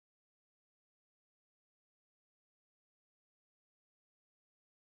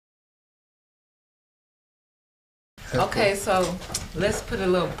Okay, so let's put a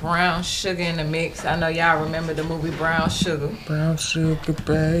little brown sugar in the mix. I know y'all remember the movie Brown Sugar. Brown sugar,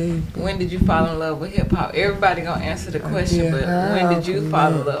 baby. When did you fall in love with hip hop? Everybody gonna answer the question, but when did you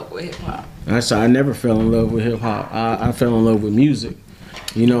fall in love with hip hop? I never fell in love with hip hop. I fell in love with music.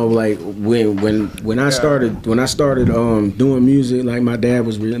 You know, like when I started doing music, like my dad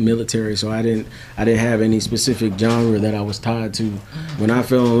was military, so I didn't have any specific genre that I was tied to. When I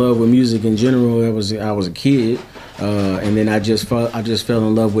fell in love with music in general, I was a kid. And then I just fell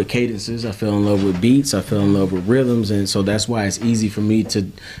in love with cadences. I fell in love with beats. I fell in love with rhythms, and so that's why it's easy for me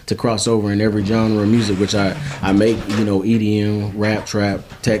to cross over in every genre of music, which I make. You know, EDM, rap, trap,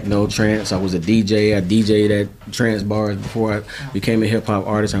 techno, trance. I was a DJ. I DJ'd at trance bars before I became a hip hop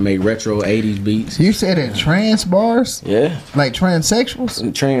artist. I made retro '80s beats. You said at trance bars? Yeah. Like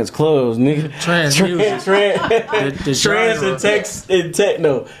transsexuals? Trance clubs, nigga. Trance music. Trance and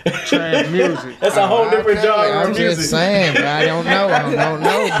techno. Trance music. That's a whole different genre of music. I'm just saying, bro. I don't know,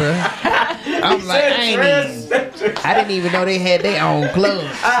 bro. I'm like, I didn't even know they had their own clubs.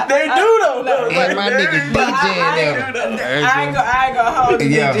 They do though. And my nigga DJing them. I ain't gonna hold you,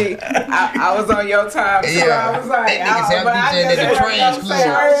 DG. I was on your time, so I was like, that nigga said I'm DJing at the trance club.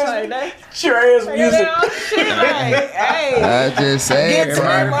 Trance music. Hey, I just saying, get to bro.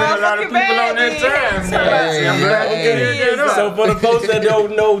 the motherfucking bag. I'm glad you did that. So for the folks that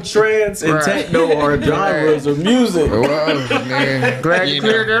don't know, trance and techno are genres of music. Man. Glad you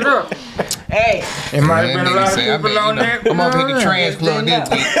cleared that up. Hey, It might have been a lot of people on there. I'm over here the trans club this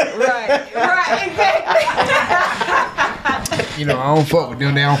week. right, exactly. You know, I don't fuck with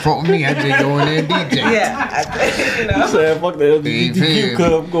them. They don't fuck with me. I just go in there and DJ. Yeah, you know. Saying fuck the LGBTQ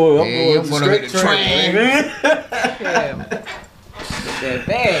club. I'm going straight to train. That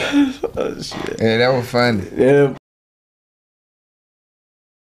bad. Oh shit. Yeah, that was funny. Yeah.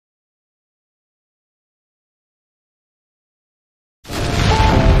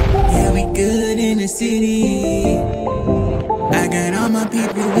 Yeah, we good in the city. I got all my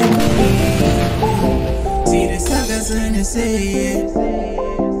people with me. See the suckers in the city.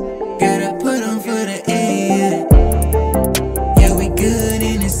 Gotta put them for the A. Yeah, we good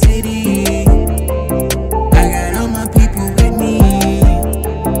in the city. I got all my people with me.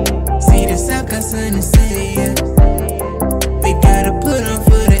 See the suckers in the city. We gotta put them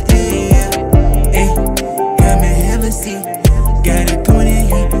for the A. Hey, come and have a seat. Got a point in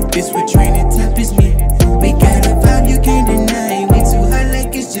here. This what training top is me. We got a vibe you can't deny. We too hot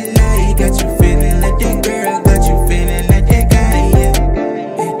like it's July. Got you feeling like that girl. Got you feeling like that guy. Yeah,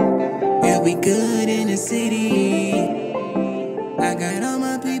 yeah, we good in the city. I got all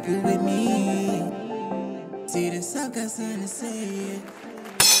my people with me. See the suckers in the city.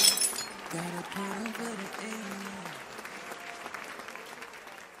 Gotta put on for the air.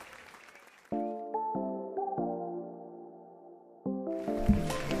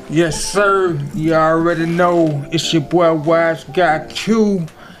 Yes, sir. You already know it's your boy Wise Guy Q,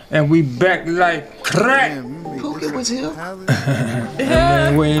 and we back like crack. Pookie was here.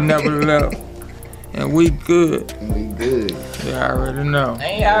 And we ain't never left, and we good. We good. You already know.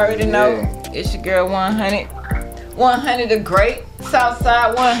 And you already know, it's your girl 100. 100 the great,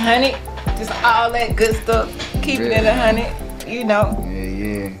 Southside 100. Just all that good stuff. Keeping it 100, you know.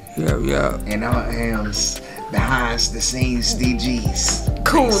 Yeah. And I am behind the scenes DGs.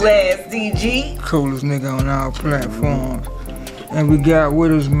 Cool ass DG. Coolest nigga on our platforms. And we got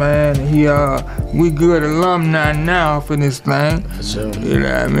with us, man, we good alumni now for this thing. For sure. You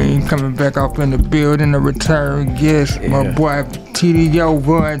know what I mean? Coming back up in the building, a return guest, my boy TDO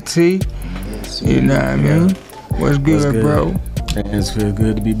Von-T. You know what I mean? What's good, bro? It's feel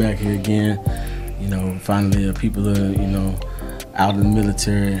good to be back here again. You know, finally people are, you know, out in the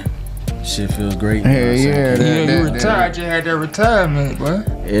military. Shit feels great. You retired, you had that retirement, boy.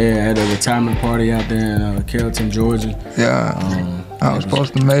 Yeah, I had a retirement party out there in Carrollton, Georgia. Yeah, I was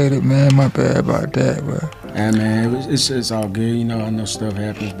supposed to made it, man. My bad about that, bro. Yeah, man, it's all good. You know, I know stuff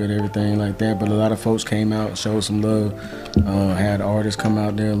happens, but everything like that. But a lot of folks came out, showed some love. Had artists come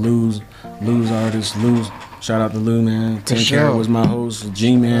out there, lose artists. Shout out to Lou, man. 10 Carat was my host.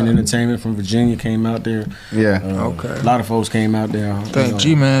 G-Man Entertainment from Virginia came out there. Yeah. Okay. A lot of folks came out there. I think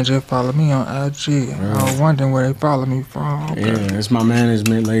G-Man just followed me on IG. I was wondering where they follow me from. Okay. Yeah, it's my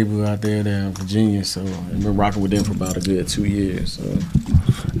management label out there in Virginia. So I've been rocking with them for about a good 2 years. So.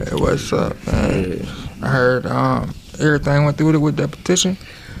 Hey, what's up, man? Yeah. I heard everything went through with that petition.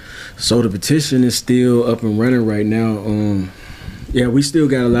 So the petition is still up and running right now. Yeah, we still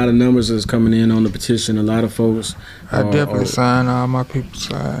got a lot of numbers that's coming in on the petition. A lot of folks. I definitely signed all my people's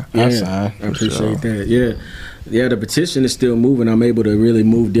side. Yeah, I appreciate that. Yeah, the petition is still moving. I'm able to really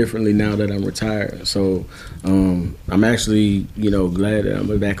move differently now that I'm retired. So I'm actually, glad that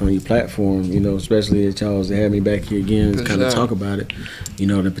I'm back on your platform, especially that y'all had me back here again to kind of talk about it.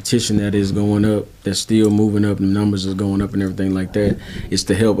 The petition that is going up, that's still moving up, the numbers is going up and everything like that, is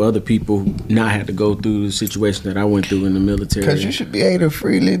to help other people not have to go through the situation that I went through in the military. Because you should be able to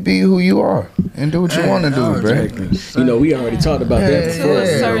freely be who you are and do what you want to do, exactly. bro. We already talked about that before. To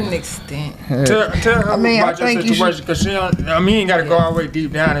a certain extent. Tell her about your situation, because you ain't got to go all the way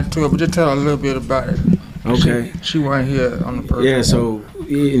deep down into it, but just tell her a little bit about it. Okay. She wasn't here on the first. Yeah, so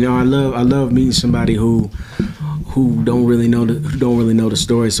I love meeting somebody who don't really know the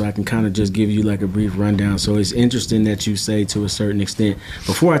story, so I can kind of just give you like a brief rundown. So it's interesting that you say to a certain extent.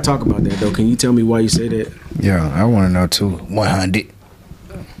 Before I talk about that though, can you tell me why you say that? Yeah, I want to know too. 100.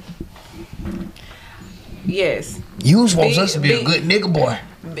 Yes. You was supposed us to be a good nigga boy.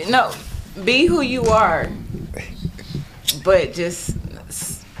 No, be who you are, but just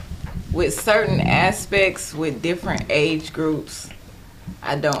with certain aspects, with different age groups,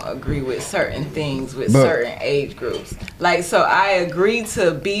 I don't agree with certain things with certain age groups. Like, so I agree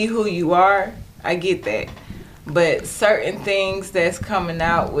to be who you are. I get that. But certain things that's coming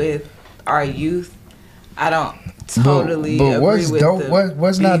out with our youth, I don't totally agree with. But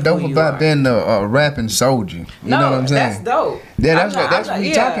what's not dope about being a rapping soldier? You know what I'm saying? That's dope. Yeah, that's what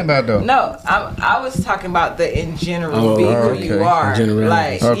you're talking about, though. No, I was talking about the in general, be who you are.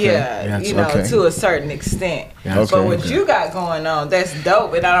 Like, to a certain extent. But what you got going on, that's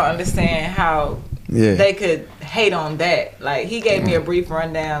dope, and I don't understand how they could hate on that. Like, he gave me a brief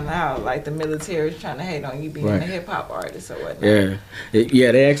rundown how, like, the military is trying to hate on you being a hip hop artist or whatnot.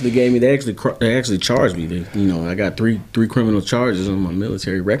 They actually charged me. I got three criminal charges on my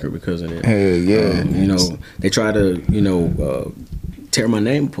military record because of that. They try to tear my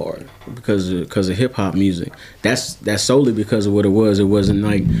name apart because of hip hop music. That's solely because of what it was. It wasn't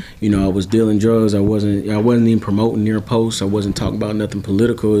like I was dealing drugs. I wasn't even promoting near posts. I wasn't talking about nothing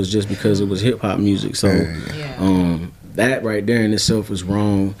political. It's just because it was hip hop music. So that right there in itself was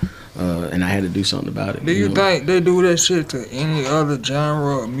wrong, and I had to do something about it. Do you think they do that shit to any other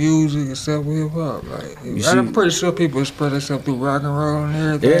genre of music except for hip hop? Like, I'm pretty sure people express themselves through rock and roll and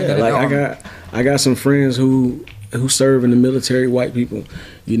everything. Yeah, like I got some friends who serve in the military, white people,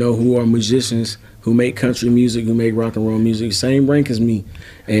 who are musicians, who make country music, who make rock and roll music, same rank as me,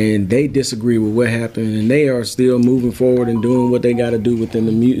 and they disagree with what happened, and they are still moving forward and doing what they got to do within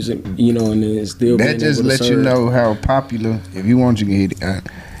the music, and it's still. That just lets you know how popular. If you want, you can hit it.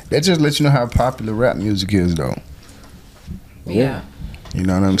 That just lets you know how popular rap music is, though. Yeah. You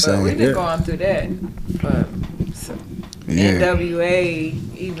know what I'm saying? We've been going through that, but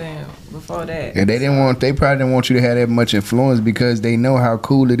NWA even before that. Yeah, they probably didn't want you to have that much influence because they know how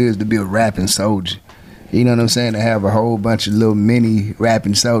cool it is to be a rapping soldier. You know what I'm saying? To have a whole bunch of little mini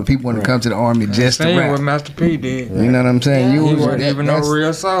rapping soldiers. People want to come to the army just to rap. What Master P did. You know what I'm saying? He wasn't even no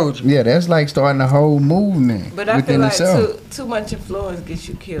real soldier. Yeah, that's like starting a whole movement. But I feel like too much influence gets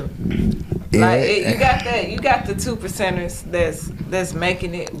you killed. Yeah. Like you got the 2%ers that's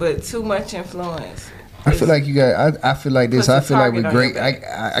making it, but too much influence. I feel like you got. I feel like this. I feel like with great.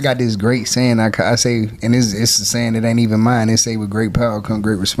 I got this great saying. I say, and it's a saying that ain't even mine. They say, with great power come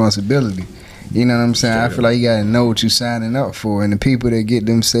great responsibility. You know what I'm saying? I feel like you gotta know what you're signing up for, and the people that get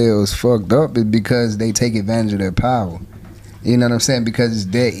themselves fucked up is because they take advantage of their power. You know what I'm saying? Because it's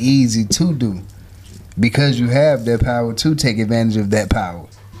that easy to do. Because you have that power to take advantage of that power.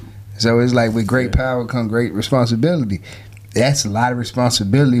 So it's like with great power come great responsibility. That's a lot of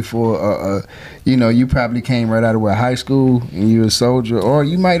responsibility for you probably came right out of high school and you're a soldier, or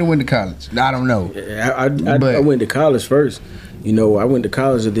you might have went to college. I don't know. I went to college first. I went to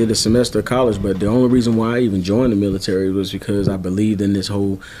college. I did a semester of college, but the only reason why I even joined the military was because I believed in this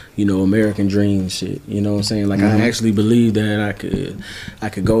whole, American dream shit. You know what I'm saying? Like, I actually believed that I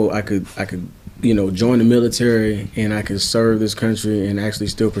could join the military and I could serve this country and actually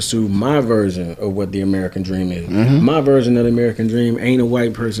still pursue my version of what the American dream is. My version of the American dream ain't a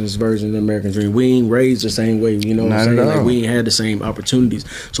white person's version of the American dream. We ain't raised the same way, you know what I'm saying? Like, we ain't had the same opportunities.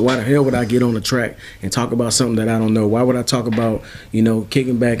 So why the hell would I get on the track and talk about something that I don't know? Why would I talk about,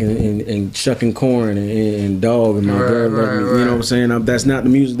 kicking back and shucking corn and dog and my girl love me? You know what I'm saying? That's not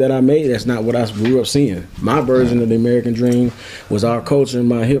the music that I made. That's not what I grew up seeing. My version of the American dream was our culture and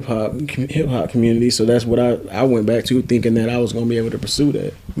my hip hop community, so that's what I went back to, thinking that I was gonna be able to pursue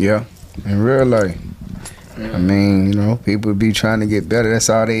that. Yeah, in real life. I mean, people be trying to get better. That's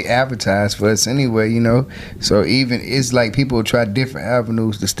all they advertise for us anyway, So even it's like people try different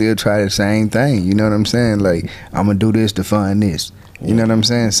avenues to still try the same thing. You know what I'm saying? Like, I'm gonna do this to fund this. You know what I'm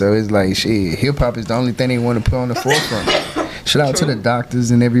saying? So it's like, shit, hip hop is the only thing they want to put on the forefront. Shout out to the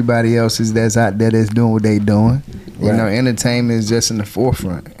doctors and everybody else that's out there that's doing what they doing. You know, entertainment is just in the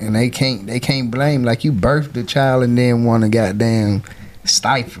forefront, and they can't blame, like, you birthed the child and then want to goddamn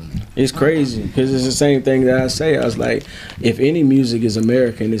stifle it. It's crazy because it's the same thing that I say. I was like, if any music is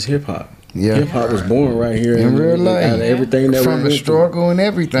American, it's hip hop. Yeah. Hip hop was born right here in real life. Out of everything that from the struggle and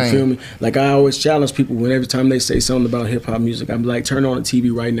everything. You feel me? Like, I always challenge people when every time they say something about hip hop music, I'm like, turn on the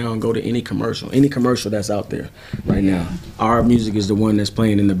TV right now and go to any commercial that's out there right now. Our music is the one that's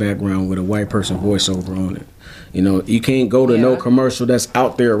playing in the background with a white person voiceover on it. You know, you can't go to no commercial that's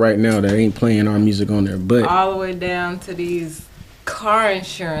out there right now that ain't playing our music on there. But all the way down to these car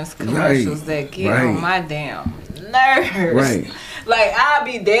insurance commercials that get on my damn nerves. Right. Like, I'll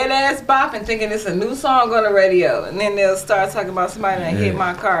be dead ass bopping thinking it's a new song on the radio, and then they'll start talking about somebody that hit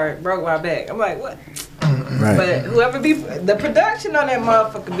my car, broke my back. I'm like, what? Right. But whoever the production on that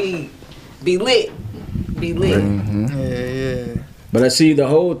motherfucker be lit. Be lit. Mm-hmm. Yeah. But I see the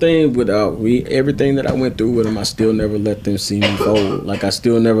whole thing with everything that I went through with them, I still never let them see me fold. Like, I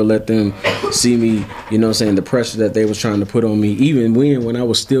still never let them see me, you know what I'm saying, the pressure that they was trying to put on me. Even when I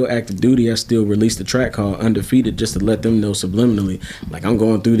was still active duty, I still released a track called Undefeated just to let them know subliminally, like, I'm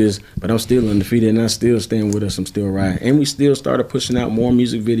going through this, but I'm still undefeated and I still stand with us. I'm still riding. And we still started pushing out more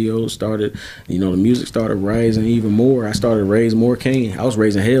music videos, the music started rising even more. I started raising more cane. I was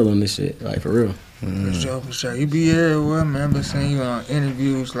raising hell on this shit, like, for real. For sure. You be everywhere, man. I've been seeing you on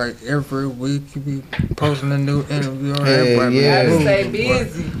interviews like every week. You be posting a new interview on everybody. Gotta stay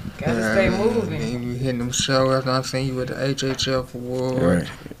busy. Gotta stay moving. You be hitting them shows. I've seen you at the HHF Award.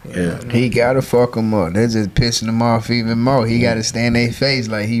 Right. He gotta fuck them up. They're just pissing him off even more. He gotta stay in their face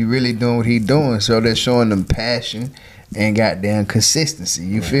like he really doing what he doing. So they're showing them passion and goddamn consistency.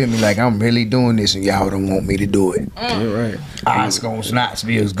 You feel me? Like, I'm really doing this and y'all don't want me to do it. Right. Oscars,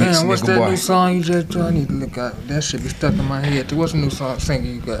 Knoxville's good. Man, what's that new song you just tried? I need to look at. That shit be stuck in my head. What's the new song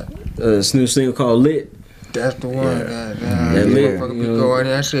single you got? This new single called Lit. That's the one. That Lit.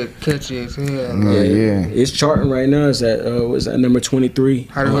 That shit catchy as hell. It's charting right now. It's at what's that, number 23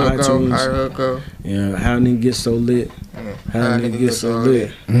 How the hook go? How the hook go? Yeah, how nigga get so lit? How nigga get so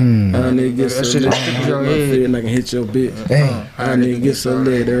lit? How nigga get so lit? And I can hit your bitch. How nigga get so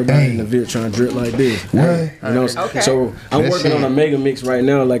lit? Everybody in the vid trying to drip like this. What? You know, so I'm working on a mega mix right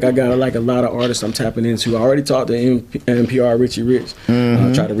now. Like, I got like a lot of artists I'm tapping into. I already talked to NPR Richie Rich.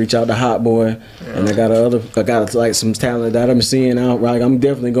 Try to reach out to Hot Boy, and I got like some talent that I'm seeing out. Like, I'm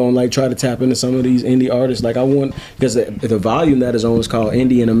definitely gonna like try to tap into some of these indie artists. Like, I want, because the volume that is on is called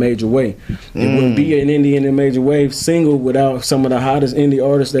Indie in a Major Way. It wouldn't be an Indie in a Major Way single without some of the hottest indie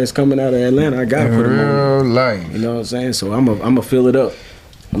artists that's coming out of Atlanta. I gotta put them on. Life. You know what I'm saying? So I'm a fill it up.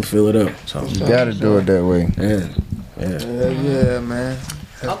 So you gotta do it that way. Yeah, man.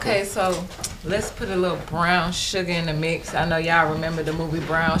 Okay, so let's put a little brown sugar in the mix. I know y'all remember the movie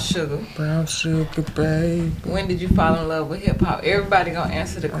Brown Sugar. Brown Sugar, baby. When did you fall in love with hip hop? Everybody gonna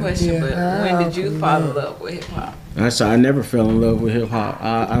answer the question, but when did you fall in love with hip hop? I never fell in love with hip hop.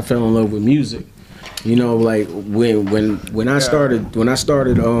 I fell in love with music. You know, like when I started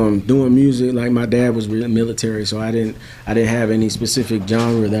doing music, like, my dad was military, so I didn't have any specific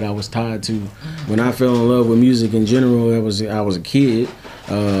genre that I was tied to. When I fell in love with music in general, I was a kid.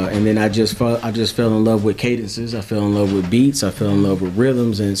 And then I just fell in love with cadences. I fell in love with beats. I fell in love with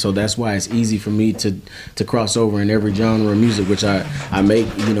rhythms, and so that's why it's easy for me to cross over in every genre of music, which I make,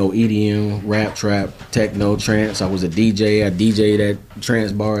 EDM, rap, trap, techno, trance. I was a DJ. I DJ'd at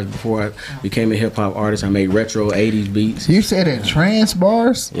trance bars before I became a hip hop artist. I made retro 80s beats. You said at trance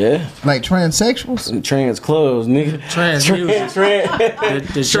bars? Yeah. Like transsexuals? Trance clubs, nigga. Trance music.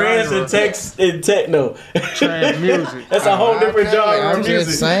 Trance and techno. Trance music. That's a whole different genre of music.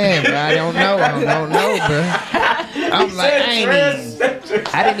 Just saying, bro. I don't know, bro. I'm like,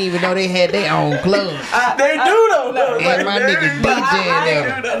 I didn't even know they had their own clubs. They do though. And my nigga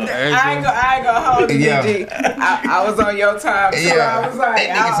DJing them. I ain't gonna hold you, DG. I was on your time, so I was like,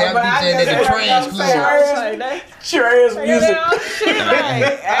 that niggas have DJing at the trans club. Trans music.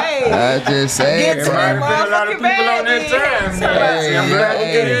 I just said, get to a lot of people on that time. I'm glad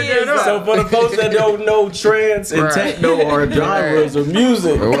you did that. So for the folks that don't know, trance and techno are genres of music.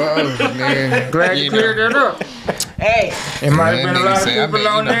 Man, glad you cleared that up. Hey, it might have been a lot of people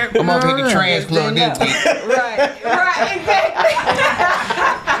on that. I'm gonna hit the trans club this week. right, exactly.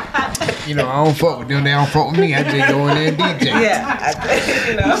 I don't fuck with them. They don't fuck with me. I just go in there and DJ.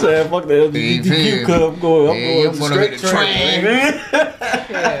 Yeah, I'm saying, fuck the LGBTQ club. I'm going straight to trans.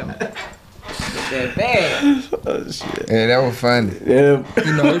 That bad. Oh, shit. Yeah, that was funny. Yeah.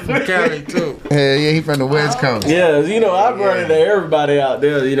 You know, he from Cali too. Hell yeah, he from the West Coast. Yeah, you know, I run into everybody out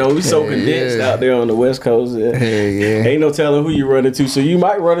there. You know, we so condensed out there on the West Coast. Hell yeah. Ain't no telling who you run into. So you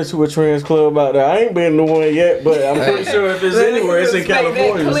might run into a trans club out there. I ain't been to one yet, but I'm pretty sure if it's anywhere, it's in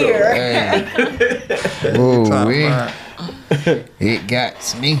California. So. It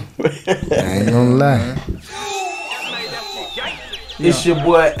got me. I ain't gonna lie. It's your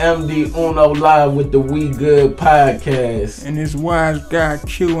boy MD Uno live with the We Good podcast. And it's Wise Guy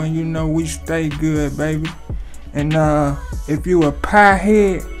Q, and you know we stay good, baby. And if you a pie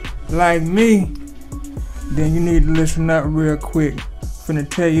head like me, then you need to listen up real quick. Finna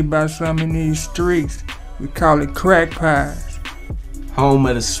tell you about something in these streets. We call it crack pies. Home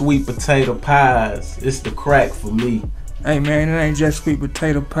of the sweet potato pies. It's the crack for me. Hey man, it ain't just sweet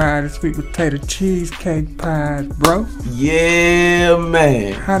potato pie, it's sweet potato cheesecake pies, bro. Yeah,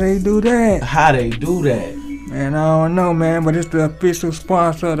 man. How they do that? How they do that? Man, I don't know, man, but it's the official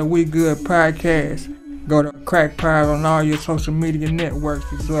sponsor of the We Good podcast. Go to Crack Pies on all your social media networks.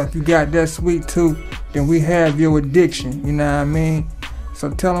 So if you got that sweet tooth, then we have your addiction, you know what I mean?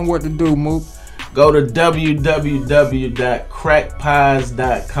 So tell them what to do, Mook. Go to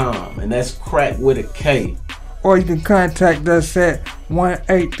www.crackpies.com, and that's crack with a K. Or you can contact us at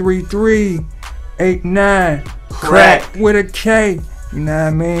 1-833-89-CRACK with a K. You know what I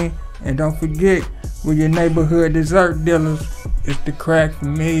mean? And don't forget, with your neighborhood dessert dealers, it's the crack for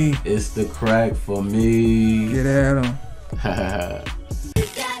me. It's the crack for me. Get at 'em.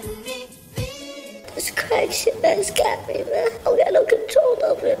 This crack shit that's got me, man. I don't got no control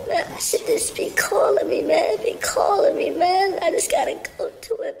over it, man. Shit just be calling me, man. I just gotta go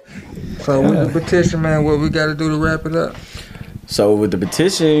to it. So with the petition, man, what we gotta do to wrap it up? So with the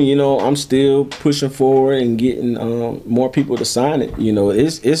petition, you know, I'm still pushing forward and getting more people to sign it. You know,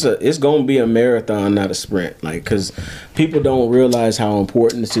 it's gonna be a marathon, not a sprint. Like, cause people don't realize how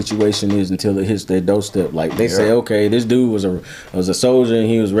important the situation is until it hits their doorstep. Like they say, okay, this dude was a soldier and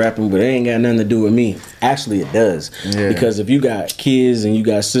he was rapping, but it ain't got nothing to do with me. Actually, it does. Yeah. Because if you got kids and you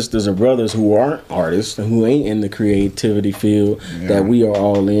got sisters or brothers who aren't artists and who ain't in the creativity field that we are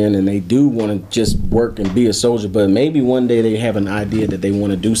all in, and they do want to just work and be a soldier, but maybe one day they have an idea that they want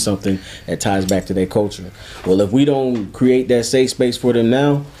to do something that ties back to their culture. Well, if we don't create that safe space for them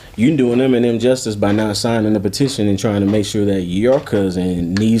now, you're doing them and them justice by not signing the petition and trying to make sure that your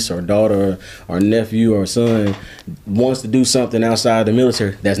cousin, niece, or daughter, or nephew, or son wants to do something outside the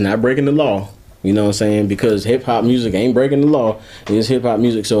military that's not breaking the law. You know what I'm saying? Because hip-hop music ain't breaking the law. It's hip-hop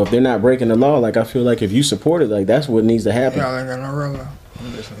music. So if they're not breaking the law, like, I feel like if you support it, like, that's what needs to happen. Y'all ain't got no real law.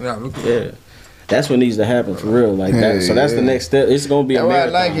 Yeah. That's what needs to happen for real, like that. So that's the next step. It's gonna be a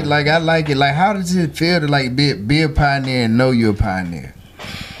marathon. I like it. Like, how does it feel to like be a pioneer and know you're a pioneer?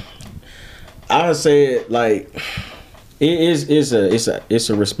 I would say it like it's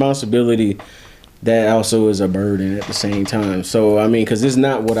a responsibility that also is a burden at the same time. So I mean, because this is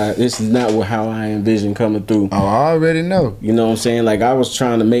not how I envision coming through. Oh, I already know. You know what I'm saying? Like, I was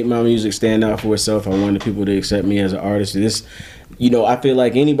trying to make my music stand out for itself. I wanted people to accept me as an artist. You know, I feel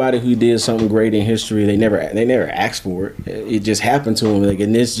like anybody who did something great in history, they never asked for it. It just happened to them. Like,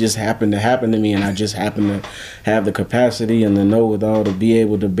 and this just happened to happen to me, and I just happen to have the capacity and the know-withal to be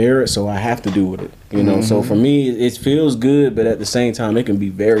able to bear it, so I have to do with it. You know, so for me, it feels good, but at the same time, it can be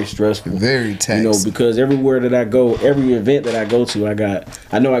very stressful. Very taxing. You know, because everywhere that I go, every event that I go to,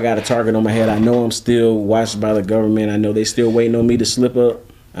 I know I got a target on my head. I know I'm still watched by the government. I know they still waiting on me to slip up.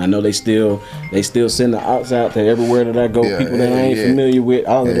 I know they still send the outs out to everywhere that I go, people that I ain't familiar with,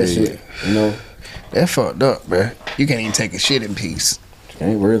 all of that shit. You know, that fucked up, bruh. You can't even take a shit in peace.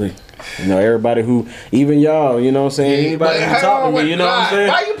 Ain't really. You know, everybody who, even y'all, you know what I'm saying? Anybody who talk to me, you know what I'm saying?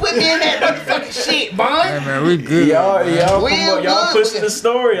 Why you put me in that motherfucking shit, Bond? Hey man, we good. Y'all pushing the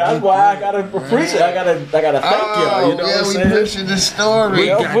story. That's why I gotta appreciate. I gotta thank y'all. You know what I'm saying? We pushing the story.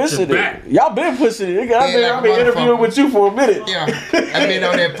 Y'all pushing it. Y'all been pushing it. I've been interviewing with you for a minute. Yeah, I've been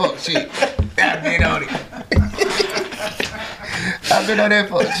on that fuck shit. I've been on it. I've been on that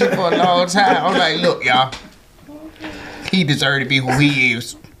fuck shit for a long time. I'm like, look, y'all. He deserves to be who he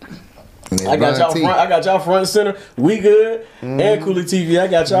is. I got y'all front and center. We Good and Coolie TV. I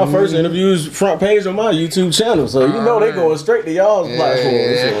got y'all first interviews front page on my YouTube channel. So you know they going straight to y'all's platform.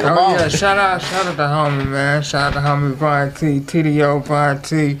 Yeah, shout out to the homie, man. Shout out to homie Von-T, TDO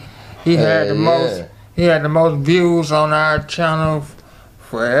Von-T. He had the most views on our channel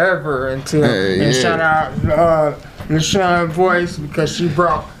forever until and shout out LaShawn Voice, because she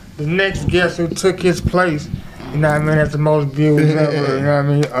brought the next guest who took his place. You know what I mean? That's the most views ever. You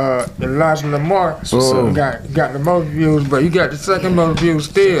know what I mean? Elijah Lamar got the most views, but you got the second most views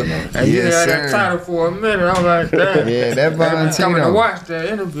still. And you had that title for a minute. I'm like, damn. Yeah, that Von-T. Coming to watch that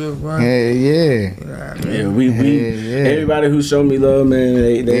interview, bro. Yeah. Everybody who showed me love,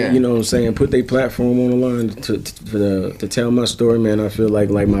 man, they you know what I'm saying, put their platform on the line to tell my story, man. I feel like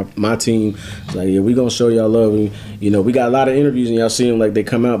my team is like, yeah, we gonna show y'all love. And, you know, we got a lot of interviews and y'all see them like they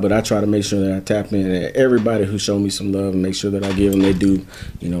come out, but I try to make sure that I tap in at everybody who showed me some love and make sure that I give them they do.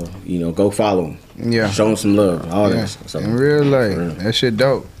 You know, go follow them. Yeah. Show them some love. All that. So, in real life, that shit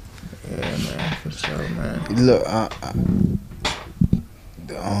dope. Yeah, man, for sure, man. Look,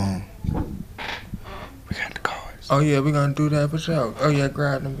 we got the cards. Oh yeah, we gonna do that for sure. Oh yeah,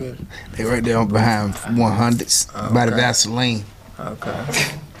 grab them bitch. They right there behind 100s by the Vaseline. Okay.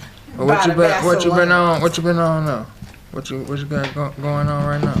 Well, what you been on? What you been on now? What you got going on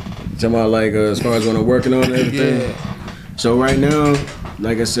right now? Talking about like as far as when I'm working on everything. Yeah. So right now,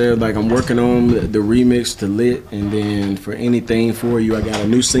 like I said, like I'm working on the remix to Lit, and then for Anything For You, I got a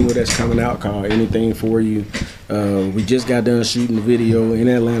new single that's coming out called Anything For You. We just got done shooting the video in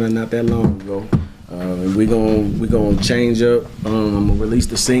Atlanta not that long ago. We gonna change up. I'm gonna release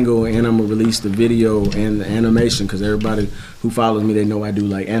the single and I'm gonna release the video and the animation, because everybody who follows me, they know I do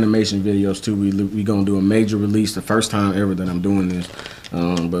like animation videos too. We gonna do a major release, the first time ever that I'm doing this.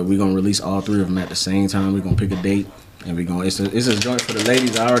 But we gonna release all three of them at the same time. We gonna pick a date. And it's a joint for the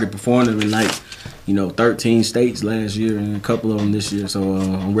ladies. I already performed it in like, 13 states last year and a couple of them this year. So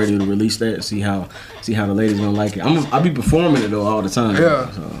I'm ready to release that and see how the ladies gonna like it. I'll be performing it though all the time. Yeah.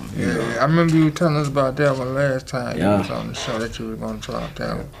 So, yeah. I remember you telling us about that one last time. You was on the show that you were gonna drop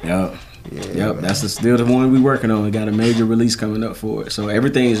that one. Yeah. Yep, that's still the one we working on. We got a major release coming up for it, so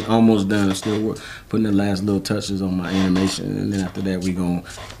everything is almost done. I'm still putting the last little touches on my animation, and then after that we gonna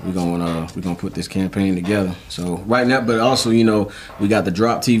put this campaign together. So right now, but also we got the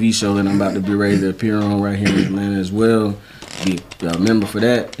Drop TV show that I'm about to be ready to appear on right here in Atlanta as well. Be a member for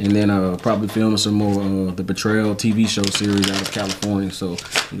that, and then probably filming some more the Betrayal TV show series out of California. So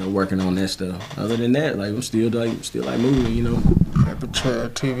working on that stuff. Other than that, like I'm still moving. That Betrayal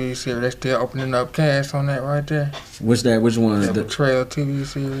TV series, they still opening up cast on that right there. Which one? The Betrayal TV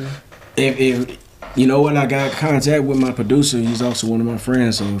series. If you know what, I got contact with my producer. He's also one of my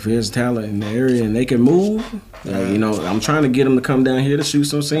friends. So if there's talent in the area and they can move, I'm trying to get them to come down here to shoot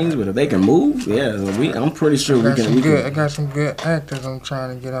some scenes. But if they can move, I'm pretty sure we can. I got some good actors I'm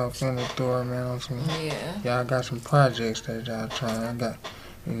trying to get off in the door, man. On some, y'all got some projects that y'all trying. I got.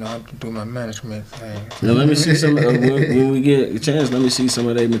 I have to do my management thing. Now let me see some. When we get a chance, let me see some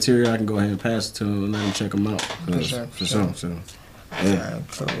of their material. I can go ahead and pass it to them and let them check them out. For sure. So, yeah.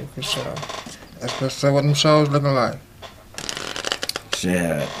 Cool, for sure. So what them shows looking like?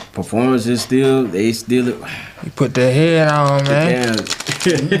 Yeah, performance is still. You put the head on, man.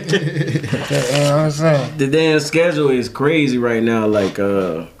 You know what I'm saying? The damn schedule is crazy right now. Like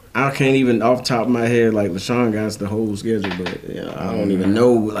I can't even off the top of my head, like LaShawn got the whole schedule, but I don't even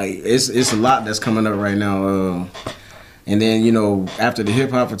know. Like it's a lot that's coming up right now. And then after the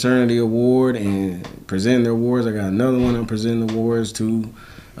Hip Hop Fraternity Award and presenting the awards, I got another one I'm presenting awards to.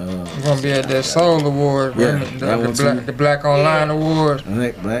 You're gonna be at that Soul Award, the Black Online Award.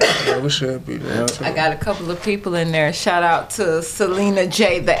 Black. Yeah, we should be there too. I got a couple of people in there. Shout out to Selena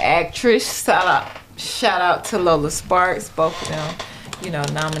J, the actress. Shout out to Lola Sparks, both of them.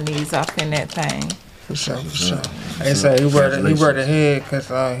 Nominees off in that thing. For sure. They say he wear the head because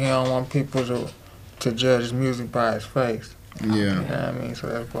he don't want people to judge his music by his face. Yeah. You know what I mean? So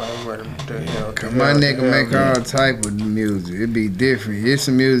that's why he wear the head. Cause my nigga make all type of music. It be different. Here's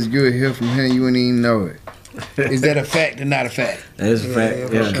some music you'll hear from him, you wouldn't even know it. Is that a fact or not a fact? That's a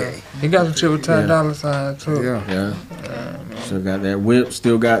fact. Yeah. Sure. He got some shit with $10 sign too. Yeah. Still got that whip.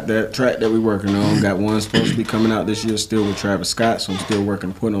 Still got that track that we working on. Got one supposed to be coming out this year. Still with Travis Scott. So I'm still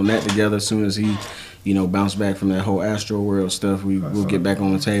putting on that together. As soon as he, bounce back from that whole Astro World stuff, we'll get back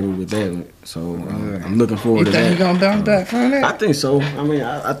on the table with that. So I'm looking forward to that. You think he gonna bounce back from that? I think so. I mean,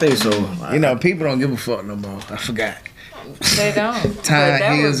 I think so. People don't give a fuck no more. I forgot. They don't.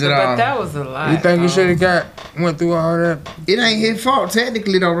 Time heals it all. But that was a lot. You think he should have went through all that? It ain't his fault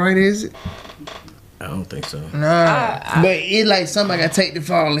technically though, right? Is it? I don't think so. Nah. But it's like somebody gotta take the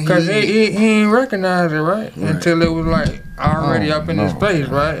fall. Because he ain't recognize it, right? Until it was like already up in his face,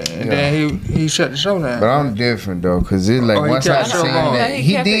 right? And then he shut the show down. But I'm different though, because it's like once I seen that,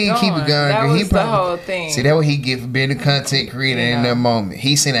 he did keep it going. That was the whole thing. See, that's what he get for being a content creator in that moment.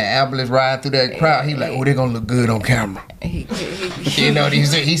 He seen an ambulance ride through that crowd. He like, oh, they gonna look good on camera. He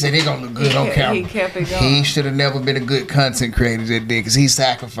said they gonna look good on camera. He kept it going. He should have never been a good content creator that day because he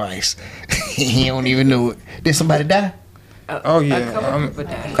sacrificed. He don't even know it. Did somebody die? Oh yeah. A couple people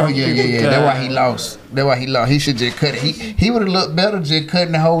died. Oh yeah. That's why he lost. He should just cut it. He would have looked better just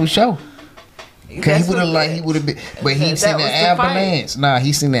cutting the whole show. Cause he would have been, but he seen the ambulance. Nah,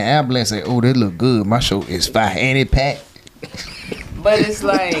 he seen the ambulance and say, "Oh, that look good. My show is fire." And it packed. But it's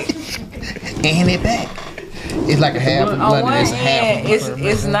like, and it packed. It's like a half of on blood. one It's a half.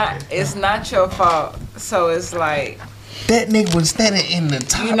 hand, it's not your fault. So it's like, That nigga was standing in the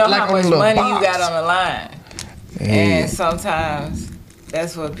top. you know like how much on a money box. you got on the line, Yeah. and sometimes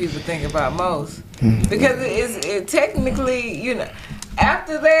that's what people think about most. Mm-hmm. Because it technically, you know,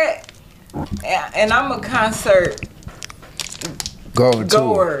 after that, and I'm a concert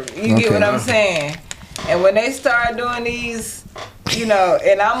goer. You get what I'm saying? And when they start doing these, you know,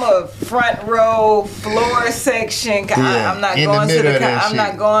 and I'm a front row floor section. Yeah, I'm not in going the to middle of that I'm shit.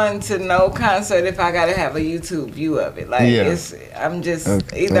 not going to no concert if I gotta have a YouTube view of it. Like Yeah. I'm just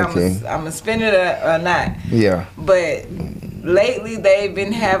Okay. either I'm gonna spend it or not. Yeah. But lately they've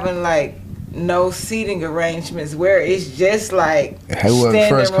been having like no seating arrangements where it's just like Who was standing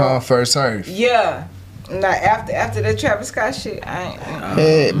first room. come, first serve? Yeah. Like after the Travis Scott shit, I ain't.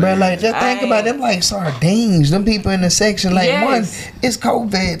 Yeah, bro, like just think I about them like sardines. Them people in the section, like Yes. one, it's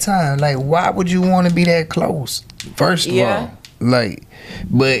COVID time. Like, why would you want to be that close? First of Yeah. all, like,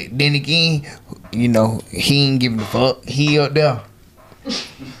 but then again, you know, he ain't giving a fuck. He up there.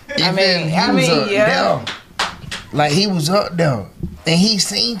 I mean, yeah. there. Like he was up there, and he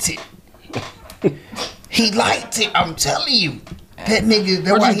seen it. He liked it. I'm telling you, that nigga.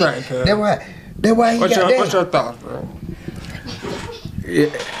 That's What why you he. think, cuz? That's why he What's got your that. thoughts, bro? Yeah,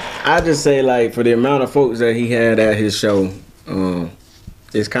 I just say like for the amount of folks that he had at his show,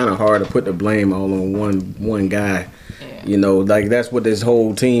 it's kind of hard to put the blame all on one guy. You know, like that's what this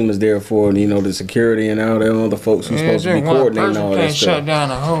whole team is there for. You know, the security and all the other folks who's supposed to be one coordinating person all that can't stuff. shut down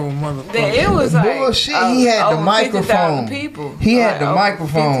a whole motherfucker. It was like Bullshit. He had the over microphone. 50,000 people. He had Like, the over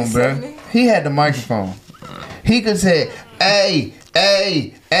microphone, 50, bro. 70. He had the microphone. He could say, "Hey,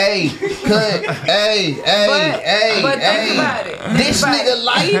 hey, hey, cut, hey, hey, But hey, think about it. This Think about nigga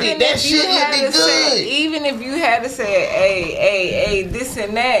liked Even it. That if you shit had looked to say- good." Even if you had to say, hey, this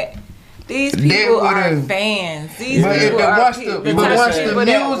and that, these They people are would've- fans. These But if people the- are once people, the- the but type once of the people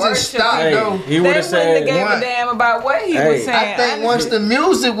that music worship stopped, him. though, He They would have wouldn't have said, gave one- a damn about what he was Hey, saying. I think once the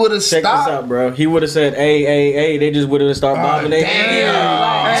music would have check this stopped, out, bro. He would have said, hey, they just would have started bobbing their head.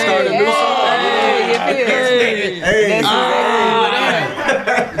 damn. Start a new song.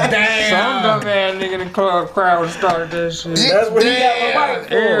 Some dumb ass nigga in the club crowd started that shit. That's what he got my mic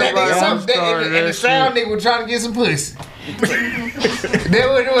for. Everybody That nigga, else started and that the sound nigga was trying to get some pussy.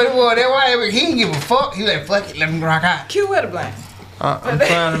 That why he didn't give a fuck. He like, fuck it, let me rock out. Q with a blank. I'm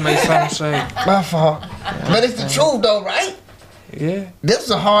trying to make something say. My fault. But it's the truth though, right? Yeah. This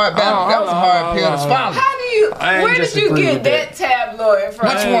was a hard battle. That was a hard pill to swallow. How do you? I ain't Where did you disagree get with that tabloid from?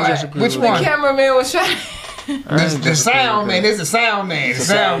 Which ain't disagree one? Which with The one? cameraman was trying. The sound man. It's the sound man. The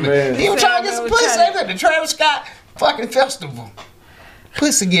sound man. man. He was trying to get some Sound man was pussy trying at the Travis Scott fucking festival.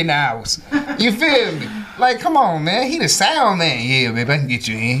 Pussy getting hours. You feel me? Like, come on, man. He the sound man. Yeah, baby, I can get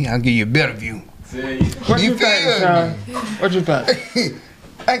you in. I'll give you a better view. What you You think, feel Sean? What you think?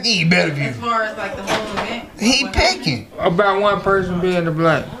 I can give you a better view. As far as like the whole event. He picking. About one person being the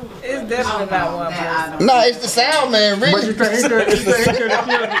black. It's definitely not one person. No, it's the sound man, But you really. think he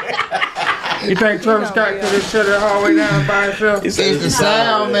could You think Travis Scott could have shut it all the way down by himself? It's the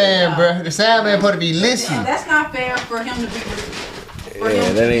sound man, bro. The sound man supposed to be listening. That's not fair for him to be.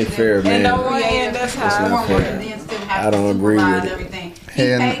 Yeah, that ain't fair, And man. on one end, that's how I not feel. fair. And then still have I don't to agree with supervise it. everything.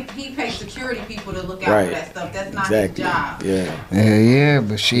 Hell- He paid security people to look out Right. for that stuff. That's not Exactly. his job. Yeah. Yeah,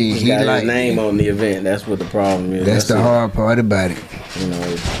 but He he got like his name on the event. That's what the problem is. That's the it. hard part about it. You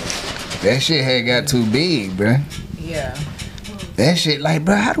know, That shit had got too big, bro. Yeah. That shit, like,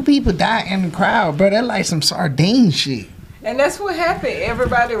 bro, how do people die in the crowd, bro? That like some sardine shit. And that's what happened.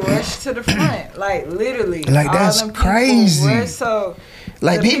 Everybody rushed to the front, like literally. Like, All that's them people crazy. rushed, so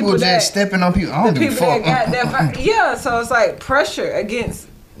Like the people just that- stepping on people. I the don't give a people fuck. that got that, yeah. So it's like pressure against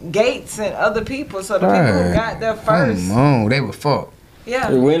Gates and other people. So the people who Right. got there first, Come on, they were fucked. yeah.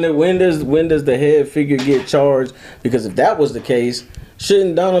 when does the head figure get charged? Because if that was the case,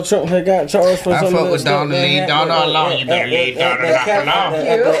 shouldn't Donald Trump have got charged for I some of fuck that with stuff? Donald Lee. Donald alone. You better leave Donald alone.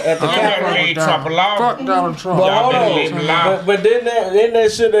 At the Capitol. Fuck Donald Trump. But hold better on. leave him alone. But then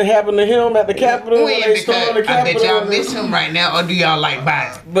that should have happened to him at the Capitol when they stormed the I bet y'all Capitol. miss him right now, or do y'all like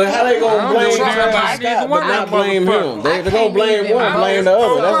Biden? But how they gonna I blame don't Travis know Scott either but one not of blame them him? They're gonna blame one, blame the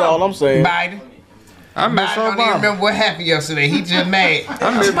other. That's all I'm saying. Biden. I miss Biden don't even Obama. remember what happened yesterday. He just mad.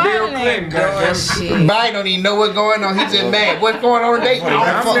 I miss Bill Biden Clinton. ain't doing Goddamn. shit. Biden don't even know what's going on. He just mad. What's going on today? For the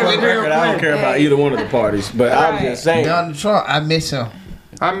record, I don't care about either one of the parties, but I'm Right. just saying. Donald Trump, I miss him.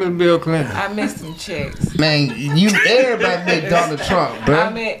 I miss Bill Clinton. I miss some checks. Man, everybody miss Donald Trump, bro. I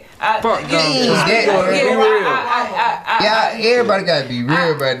mean, Fuck You ain't Donald that, I, Yeah, everybody gotta be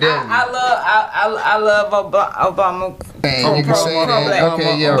real about that. I love Obama. Man, you can say that.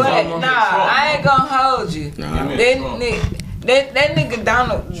 Okay, yeah. But nah, I ain't gonna hold you. That nigga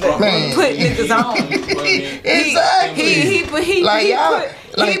Donald Man. put niggas on. Exactly. He put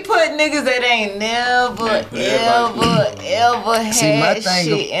niggas that ain't never ever had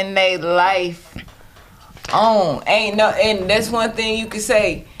shit in their life on. Ain't no, and that's one thing you could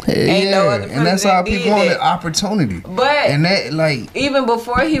say. Ain't no other president and that's how people did want that. the opportunity. But and that like even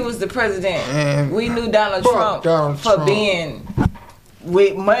before he was the president, Man, we knew Donald fuck Trump Donald for Trump. being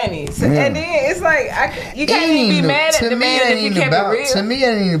with money. So, Yeah. and then it's like you can't even be mad at the man if you kept it real. To me, it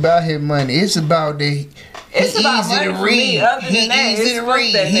ain't about his money. It's about the. It's He about easy money to for read. me. Other He than that, easy it's to fuck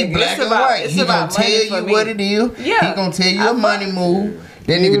read. that He nigga. black It's and about- white. it's He gonna about tell money for you me. what it is. Yeah. He gonna tell you I your fuck- money move.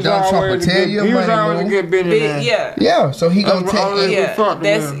 That He nigga was Donald Trump will always tell good- you He your was always a money good move. businessman. Yeah. Yeah, so he gonna I'm tell always- you. Yeah, fuck with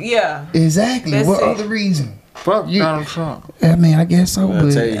that's him. yeah. Exactly. That's What it. other reason? Fuck You- Donald Trump. I mean, I guess so. I'll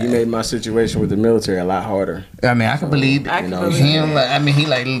But tell you, he made my situation with the military a lot harder. I mean, I can believe it. I can believe He it. don't like. I mean, he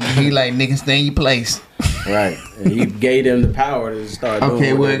like niggas stay in your place. Right. And he gave them the power to start doing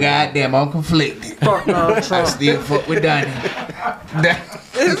Okay, well, whatever. goddamn, I'm conflicted. Fuck Donald I Trump. still fuck with Donnie.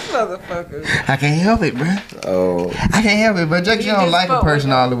 This motherfucker. I can't help it, bro. Oh, I can't help it, but just you don't just like a fuck person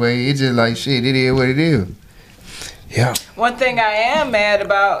with all the way. It's just like shit. It is what it is. Yeah. One thing I am mad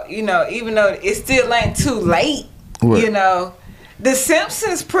about, even though it still ain't too late, What? the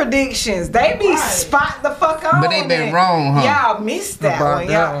Simpsons predictions, they be spot the fuck on. But they been it. wrong, huh? Y'all missed that About one.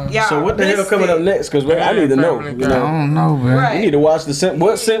 that one. Y'all so what the hell missed coming it. up next? Because I need to know. Family You I know, don't know, bro. Right. we need to watch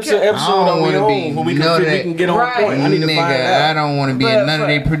what Simpson episode I don't are we wanna be on? Where we none of we that. can get on Right. point. I need to Nigga, find I out. don't want to be But in none of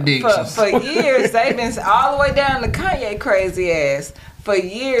their predictions. For years, they've been all the way down to Kanye crazy ass. For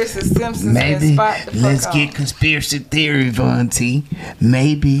years, the Simpsons been Maybe spot the fuck let's on. get conspiracy theory, Von-T.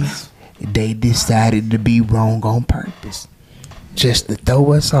 Maybe they decided to be wrong on purpose, just to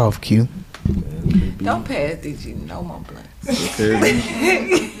throw us off. Q. Don't pass DG no more blunts.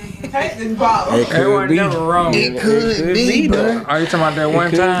 Take this bottle. It They could wasn't be. never wrong. It could be, bro. Are you talking about that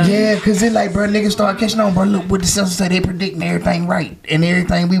one time? Yeah, cause it like, bro, niggas start catching on, bro. Look what the Simpsons say, they predicting everything right, and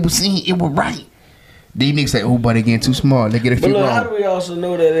everything we was seeing, it was right. These niggas say, oh, but they getting too small. They get a But few look, how wrong. do we also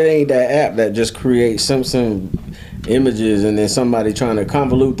know that it ain't that app that just creates Simpson images and then somebody trying to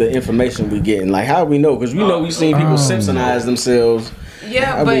convolute the information we getting? Like, how do we know? Because we know we seen people Simpsonize themselves.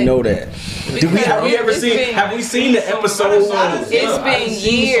 Yeah, How but we know that? Have we ever it's seen? been- Have we seen the episode? It's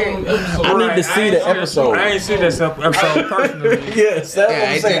been years. I need to see the episode. I ain't seen this episode personally. Yes, that's what Yeah,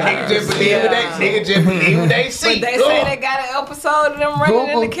 I'm it's saying. niggas just believe what they, niggas just believe what they see. But they say they got an episode of them running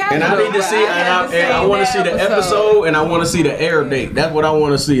in the calendar. And I need to see, and I want to see the episode, and I want to see the air date. That's what I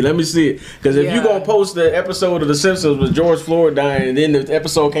want to see. Let me see it, because if you Yeah. gonna post the episode of The Simpsons with George Floyd dying, and then the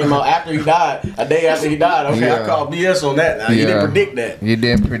episode came out after he died, a day after he died, okay, Yeah. I call BS on that. Now, you didn't predict that. You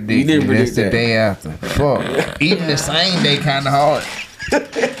didn't predict. You didn't it. predict That's the that. day after. Fuck. Even the same day kind of hard.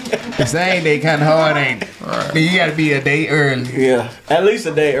 The same day kind of hard, ain't it? You gotta be a day early. Yeah, at least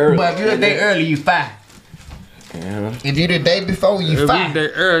a day early. But if you're a day early, you fine. Yeah. If you the day before, you If fine. you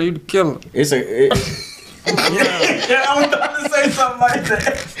the early, you the killer. It's a. Yeah, I was about to say something like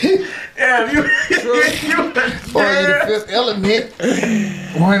that. Yeah, if you Or you the fifth element.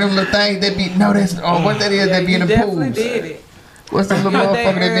 One of them little things that be that's what that is that be in the definitely pools. did it. What's the little Your day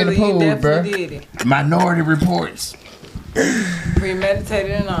motherfucker that be in early, the you pool, definitely bro? did it. Minority reports.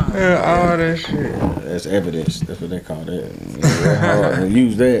 Premeditated and all. Yeah, all that shit. That's evidence. That's what they call that. Yeah,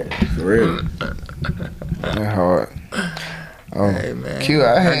 use that for real. That hard. Oh, Hey, man. Q,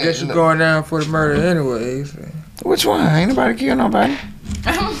 I guess you're going down for the murder anyways. Which one? Ain't nobody kill nobody.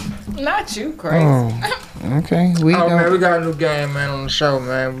 Not you, crazy. Oh, okay. We Oh, man, don't. we got a new game, man, on the show,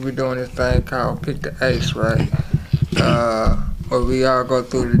 man. We be doing this thing called Pick the Ace, right? Where we all go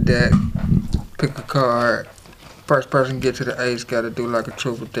through the deck, pick a card. First person get to the ace got to do like a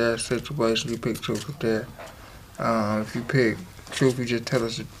truth or dare situation. You pick truth or dare. If you pick truth, you just tell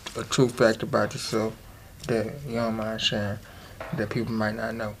us a true fact about yourself that you don't mind sharing, that people might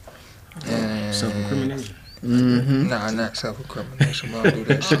not know. And Self-incrimination. Mm-hmm. Nah, not self-incrimination. We don't do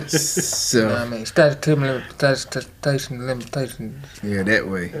that shit. You know So, what I mean? Statutory limitation. yeah, that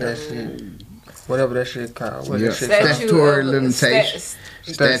way. That shit. Whatever that shit called. What Yeah. that shit called? Statutory limitation.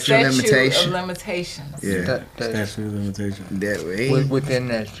 Statute of limitation. of limitations. Yeah, That Statute of limitation. that way. within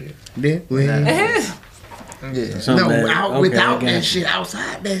that shit. That way. Yeah. Something No, that- without okay. that shit,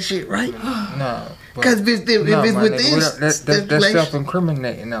 outside that shit, right? No. Because if it's within that's stipulation.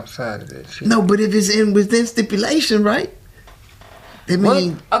 self-incriminating outside of that shit. No, but if it's within stipulation, right? That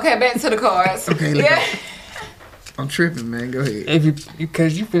mean Okay, back to the cards. Okay, look Yeah. I'm tripping, man. Go ahead. If you,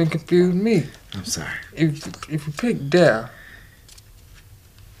 because you finna confuse me. I'm sorry. If you pick Dare,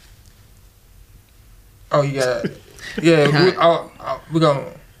 oh you got,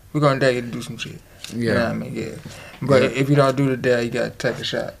 we're gonna dare you to do some shit. Yeah. You know what I mean? Yeah. But if you don't do the dare, you gotta take a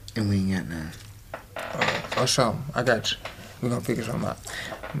shot And we ain't got none. or something. I got you. We're gonna figure something out.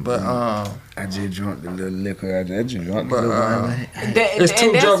 But I just drunk the little liquor. I just drunk the But, little wine. it's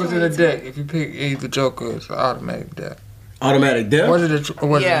two jokers in the deck. If you pick either joker, it's an automatic death. Automatic death? Was it the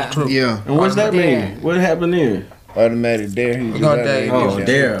truth? Yeah. And what's that Automatic mean? What happened there? Automatic dare. We're gonna dare you. Oh,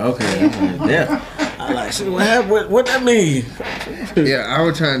 dare. Okay. Dare. I like, shit, what happened? What that mean? Yeah, I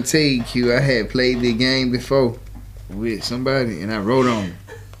was trying to tell you, Q. I had played the game before with somebody, and I wrote on it.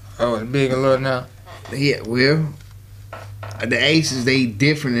 Oh, it's big and little now. Yeah, well, the aces, they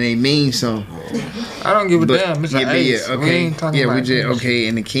different and they mean something. I don't give a damn. It's an but ace. okay. We ain't talking yeah, about we just this. okay,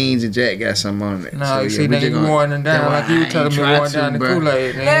 and the kings and jack got something on it. Nah, so, you yeah, see, we then just you gonna- watering down like you I telling ain't me try watering to, down the bruh.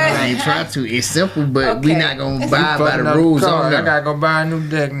 Kool-Aid. I ain't try to. It's simple, but we Okay. not gonna You abide by fucking the up rules card. on I there. gotta go buy a new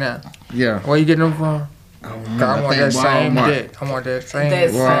deck now. Yeah. Where you getting them from? I don't 'Cause know. I want think that same Walmart. deck. I want that same That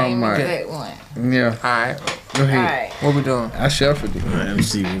deck. same Walmart. that one. Yeah. Alright, Go ahead. Alright. what we doing? I shuffled it. Let me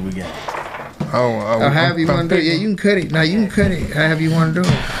see what we got. Oh, However you want to do it. Yeah, you can cut it. Now you can cut it however you want to do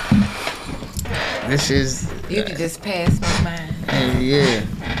it. This is, You can just pass me mine. yeah.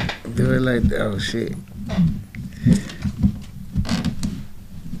 Do it like that. Oh, shit.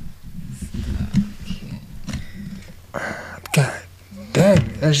 God damn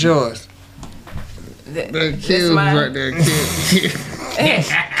it, that's yours. The That's kills mine. right there. Kill.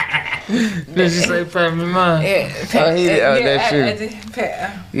 Did you say pass me mine? Yeah, that's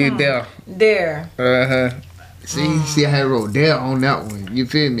you. You there. There. Uh-huh. See, I had wrote there on that one. You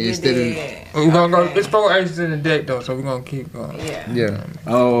feel me? You Instead did. We're gonna go. It's 4 aces in the deck though, so we're gonna keep going. Yeah. of, yeah.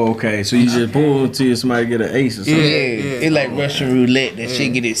 Oh, okay. So you just pull until somebody get an ace or something. Yeah. It's like Russian roulette. That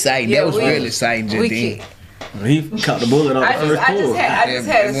shit get exciting. Yeah, that was we- real exciting just We then. can, He caught the bullet on the I first just pull. had a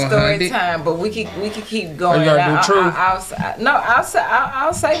story 100. time, but we could keep going. you gotta do truth?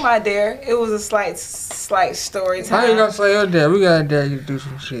 I'll say my dare. It was a slight story time. How you gonna say your dare? We gotta dare you to do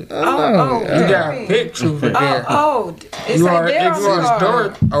some shit. You Oh, gotta pick truth or dare. It's You like want dare if on you want the to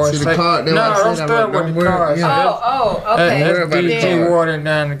card. start or See the say, card, no, that's why I don't said start I'm with like, the don't cards. worry. Okay. That's worry about the BG card. watering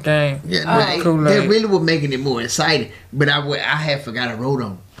down the game. Yeah, Kool-Aid. that really was making it more exciting. But I had forgot I wrote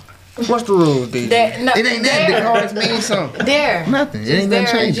on. What's the rules, DJ? It ain't that. The cards mean something. Dare. Nothing. It Just ain't dare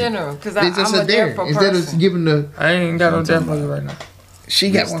gonna in change. general, because It's just I'm a a dare. dare Instead person. of giving the, I ain't got no dare for you right now. she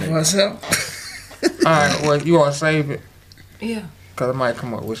got one for herself. Alright, well, you wanna save it? Yeah. Cause I might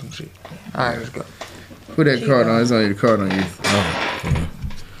come up with some shit. Alright, let's go. Put that card on. It's on your card on you.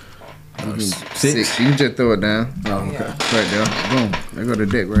 Six. You can just throw it down. Oh, okay. Right there. Boom. There go the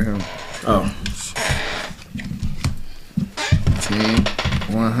deck right here. Oh. 10,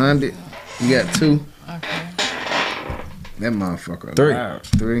 100. You got 2. Okay. That motherfucker. 3. Loud.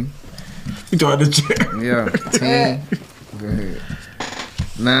 3. You throwing the chair. Yeah. 10. Go ahead.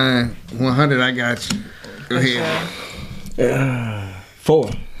 9. 100. I got you. Go ahead. 4.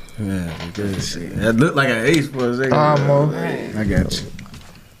 Yeah, good shit. That looked like an ace for a second. Almost. I got you.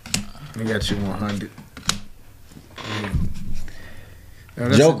 I got you 100. Oh,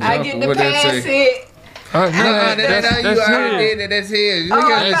 that's Joker. a I get to What that pass say? it. No, That's you already his. did it. That's his. Look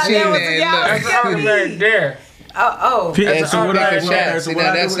Oh, I at thought the that was chin y'all. there. That's automatic dare. Oh. Pick, That's so a what I pick a do- shot. so See, what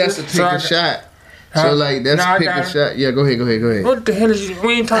now I that's do a with pick this- So a I- shot. Huh? So like that's Nah, I pick a got it. shot. Yeah, go ahead. What the hell is you?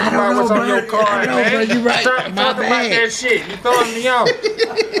 We ain't talking about what's on your card, I know, man. bro, you right. Stop My talking about bad. that shit. You throwing me off.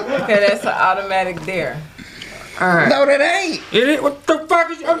 Okay, that's an automatic dare. Alright. No, that ain't. It is, what the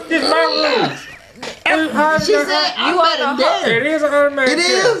fuck is this my rules? She said you want to dare. It is an automatic. It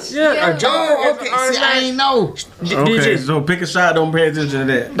dare. is? Yeah, a joker Oh, is okay. an See, I automatic. ain't know. Okay, DJ, so pick a shot. Don't pay attention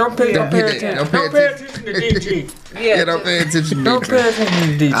to that. don't pay Don't hit that. attention. Don't Don't pay pay attention to DJ. Yeah, don't pay attention to Don't me. pay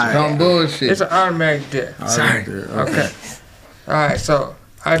attention to DJ. Don't bullshit. It's an automatic dare. Sorry. Okay. Alright, so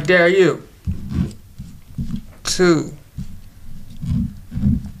I dare you to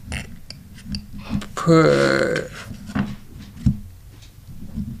put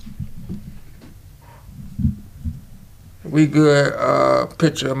we good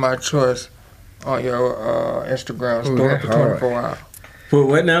picture of my choice on your Instagram story that for hard. 24 hours. Put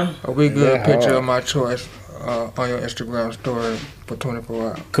what now? A we good That picture hard. of my choice on your Instagram story for 24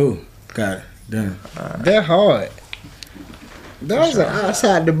 hours. Cool. Got it. Done. That hard. That was an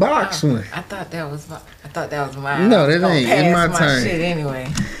outside the box one. I thought that was mine. No, that ain't. It's my turn. Shit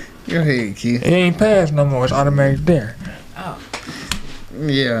anyway. Go ahead, Keith. It ain't passed no more. It's automatic there. Oh.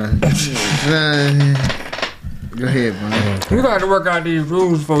 Yeah. Go ahead, man. We got to work out these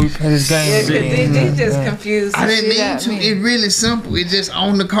rules before we play this game. Yeah, because they just confused. I didn't mean to. It's really simple. It's just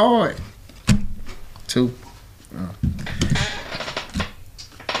on the card. 2.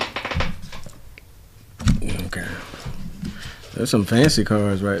 Okay. There's some fancy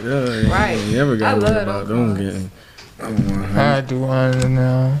cards right there. Right. You never got I to worry love about those them getting. I do one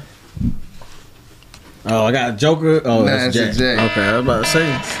now. Oh, I got a Joker. Oh, that's it's Jack. a Jack. Okay, I was about to say.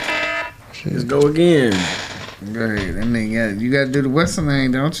 Let's go again. Go ahead. That nigga you got to do the Western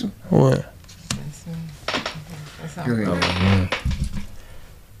name, don't you? What? Go ahead.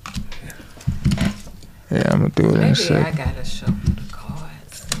 Yeah, I'm going to do it in a Maybe second. I gotta show the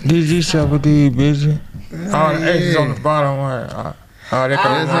cards. DG shuffle these, bitch. All the aces on the bottom one. Oh, that That's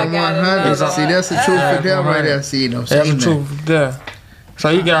goes on 100. See, that's the truth for them right there. See, don't say That's the that. truth for there. So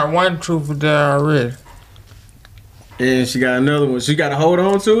you got one truth for there already. And she got another one. She got to hold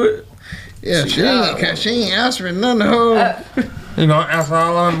on to it. Yeah, she ain't answering none of her. You gonna answer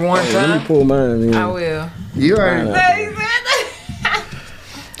all of them one Let me time? pull mine. I will. You already.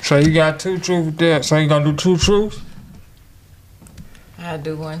 So you got 2 truths there. So you gonna do 2 truths? I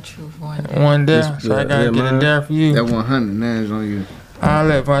do one truth, one. One there. So I gotta get a dare for you. That 100 now is on you. I'll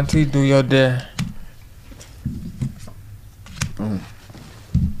let Von-T do your dare. Boom.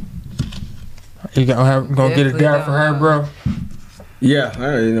 You gonna get a dare for her, bro? Yeah,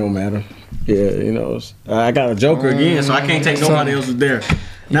 it don't matter. Yeah, you know, I got a Joker again, so I can't take nobody else's there.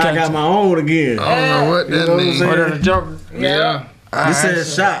 Now I got my own again. I don't know what that means. Oh, that's a Joker? Yeah. This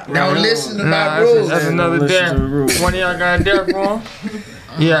says shot. Don't listen to my Nah, rules. that's another Listen dare. to the rules. One of y'all got a dare for him?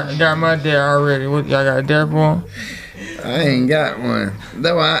 Yeah, I got my dare already. What, y'all got a dare for him? I ain't got one.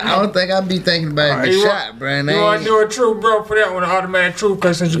 That's why I don't think I be thinking about the shot, bro. You want to do a truth, bro, for that one, an automatic truth,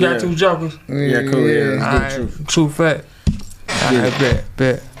 because since you got 2 Jokers. Yeah, cool. Yeah, All right, true fact. All right,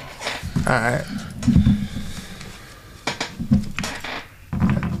 bet. All right.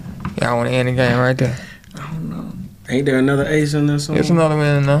 Y'all want to end the game right there? Ain't there another ace in this one? There's another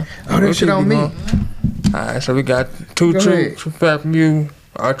man in there. Oh, that shit on me. All right, so we got 2 truth fact from you,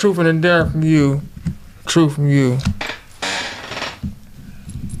 truth and a dare from you, truth from you.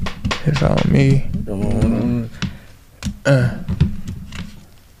 It's on me.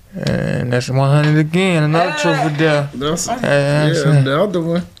 And that's 100 again. Another truth or dare. That's Yeah, the other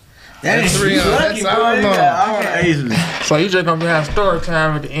one. That's 3 on. That's all on. aces. so you just gonna be having story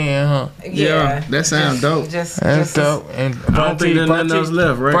time at the end, huh? Yeah, that sounds dope. That's dope. And I don't think there's nothing else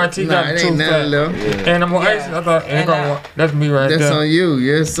left, right? Von-T Nah, got it the ain't truth nothing fact. left. And I'm gonna ace it. I thought that's me right That's there. on you.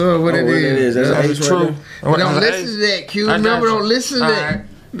 Yes, sir. What it is. That's That's ace right true. there. Don't listen to that, Q. I got Remember, you. don't listen to that.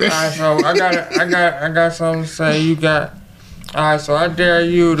 Alright, so I got something to say. You got alright, so I dare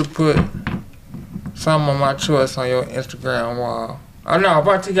you to put some of my choice on your Instagram wall. Oh no,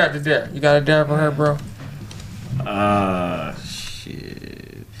 Von-T got the dare. You got a dare for her, bro?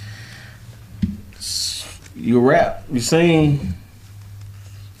 Shit. You rap, you sing.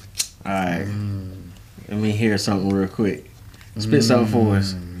 Alright. Let me hear something real quick. Spit something for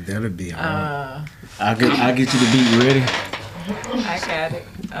us. That'll be hard. I'll get you the beat ready. I got it.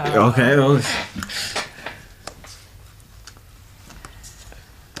 Okay.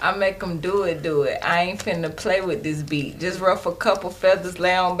 I make them do it. I ain't finna play with this beat. Just ruff a couple feathers,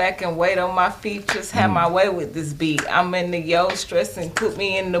 lay on back and wait on my features. Have my way with this beat. I'm in the stress and put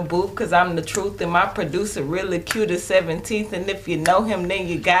me in the booth, cause I'm the truth. And my producer really cute as 17th. And if you know him, then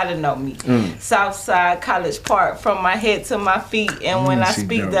you gotta know me. Southside College Park, from my head to my feet. And when I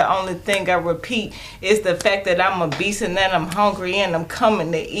speak, the only thing I repeat is the fact that I'm a beast and that I'm hungry and I'm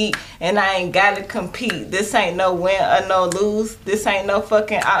coming to eat. And I ain't gotta compete. This ain't no win or no lose. This ain't no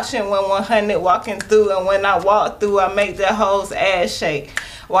fucking option when 100 walking through. And when I walk through, I make that hoe's ass shake.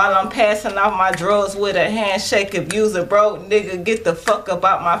 While I'm passing off my drugs with a handshake. If you's a broke nigga, get the fuck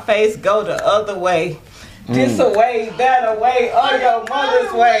about my face. Go the other way. This away, that away, or your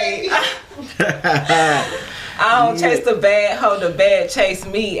mother's way. I don't chase the bad hoe, the bad chase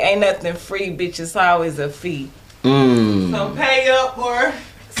me. Ain't nothing free, bitch, it's always a fee. So pay up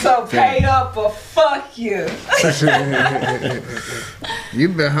or fuck you. You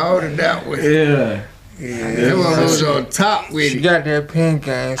been holding that one. Yeah. That one was on top with She it. got that pen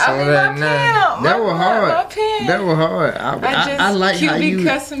game, so I mean, that my name. pen, That was hard. My pen. That was hard. I like how be you.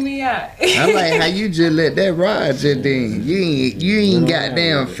 cussing me out. I like how you just let that ride just then. You ain't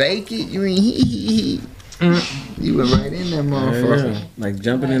goddamn fake it. You ain't You went right in that motherfucker. Like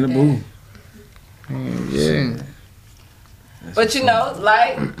jumping in the booth. Yeah. But you know,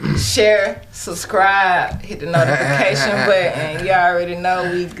 like, share, subscribe, hit the notification button. You already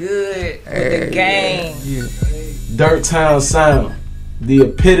know we good with the game. Yeah. Dirt Town Sound, the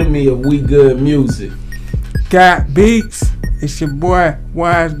epitome of we good music. Got beats. It's your boy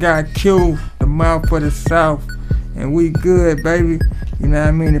Wise Guy Q, the mouth for the South, and we good, baby. You know what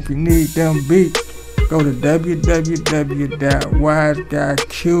I mean? If you need them beats, go to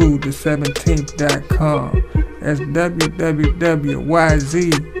www.wiseguyq17th.com. That's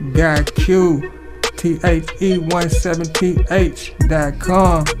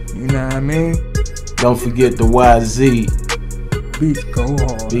www.wiseguyqthe17th.com. You know what I mean? Don't forget the YZ. Beats go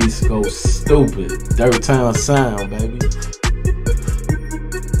hard. Beats go stupid. Dirt Town Sound, baby.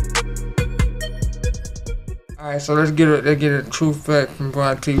 Alright, so let's get a true fact from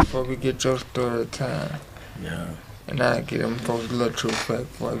Von-T before we get your story time. Yeah. And I get them folks a little true fact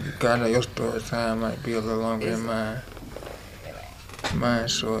for you. I know your story time might be a little longer than mine.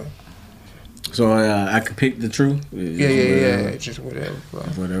 Mine's short. So I could pick the truth? Yeah. Just whatever, bro.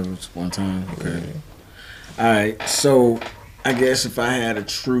 Whatever, it's one time. Okay. Yeah. Alright, so I guess if I had a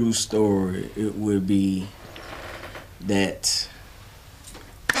true story, it would be that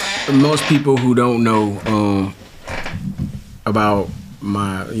most people who don't know about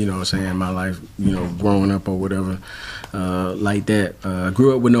my, my life, growing up or whatever, like that. I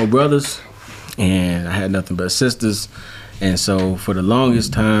grew up with no brothers, and I had nothing but sisters. And so for the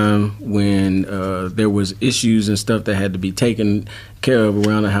longest time, when there was issues and stuff that had to be taken care of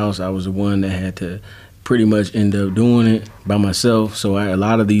around the house, I was the one that had to pretty much end up doing it by myself. So a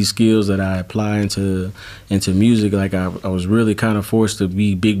lot of these skills that I apply into music, like I was really kind of forced to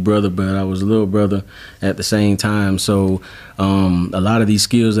be big brother, but I was little brother at the same time. So a lot of these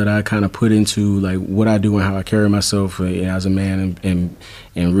skills that I kind of put into like what I do and how I carry myself as a man and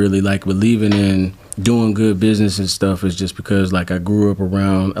really like believing in doing good business and stuff is just because like I grew up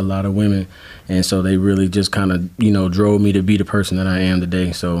around a lot of women, and so they really just kind of drove me to be the person that I am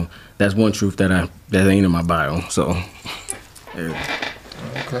today. So that's one truth that ain't in my bio. So yeah.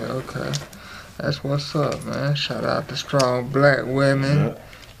 Okay. That's what's up, man. Shout out to strong black women. Yeah.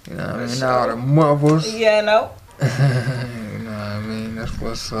 You know what I mean? All the mothers. Yeah, no. You know what I mean? That's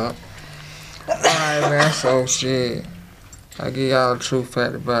what's up. Alright, man. So shit, I give y'all a true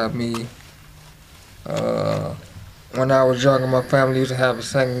fact about me. When I was younger, my family used to have a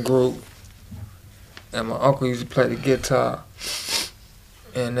singing group, and my uncle used to play the guitar.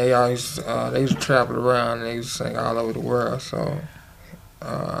 And they used to travel around, and they used to sing all over the world. So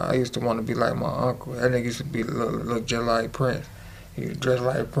I used to want to be like my uncle. That nigga used to look just like Prince. He was dressed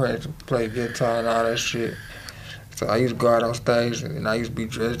like Prince, play guitar and all that shit. So I used to go out on stage, and I used to be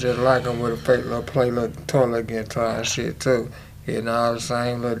dressed just like him with a fake little toilet guitar and shit too. Hitting all the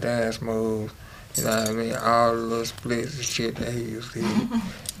same little dance moves. You know what I mean? All the little splits and shit that he used to hit.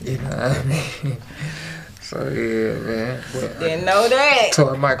 You know what I mean? So yeah, man. But Didn't know that.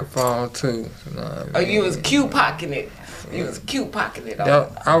 toy microphone too. You know what I mean? Oh, you was Q-pocketing it. You was Q-pocketing it.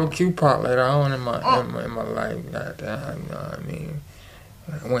 I was Q-pop later on in my life. Goddamn, you know what I mean?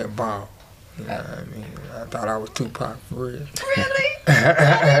 I went bald. You know what I mean? I thought I was Tupac for real. Really?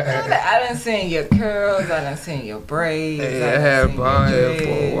 I done seen your curls. I done seen your braids. Yeah, I had bald hair for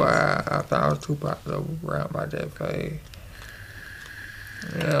a while. I thought I was Tupac around by that phase.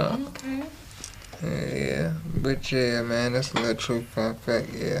 Yeah. Okay. Yeah. But yeah, man, that's a little true fun fact,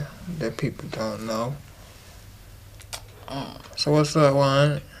 yeah, that people don't know. So what's up,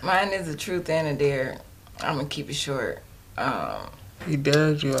 Juan? Mine is a truth and a dare. I'm gonna keep it short. He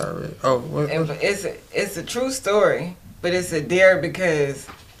dared you already. Oh, what? It's a true story, but it's a dare because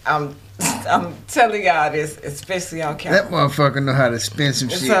I'm telling y'all this, especially on camera. That motherfucker know how to spin some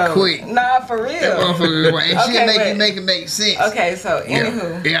shit quick. Nah, for real. That motherfucker, and Okay, she'll make sense. Okay, so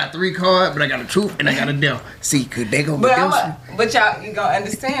anywho, They got 3 cards, but I got a truth and I got a devil. See, could they go with them? but y'all, you gonna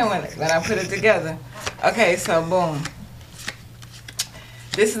understand when I put it together. Okay, so boom.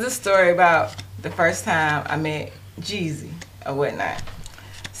 This is the story about the first time I met Jeezy or whatnot.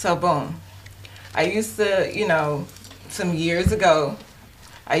 So boom. I used to, some years ago,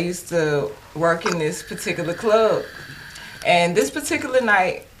 I used to work in this particular club. And this particular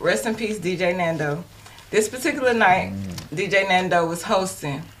night, rest in peace, DJ Nando. This particular night, DJ Nando was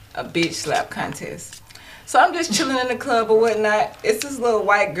hosting a bitch slap contest. So I'm just chilling in the club or whatnot. It's this little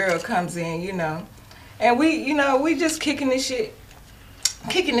white girl comes in, and we just kicking this shit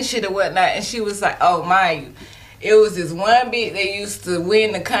or whatnot. And she was like, oh, mind you, it was this one bitch that used to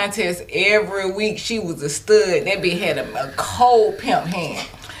win the contest every week. She was a stud. That bitch had a cold pimp hand.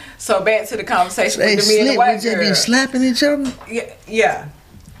 So back to the conversation with me and the white girl. They be slapping each other?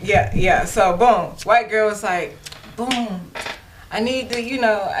 Yeah. So boom, white girl was like, boom. I need to, you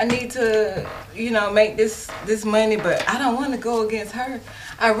know, make this money, but I don't want to go against her.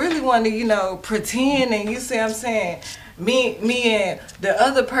 I really want to, you know, pretend, and you see what I'm saying? Me and the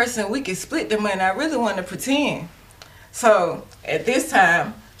other person, we can split the money. I really want to pretend. So at this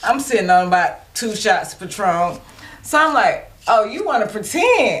time, I'm sitting on about 2 shots of Patron. So I'm like, oh, you want to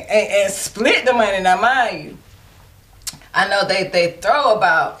pretend and split the money? Now, mind you, I know they throw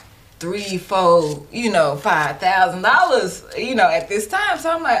about $3, $4, you know, $5,000, you know, at this time.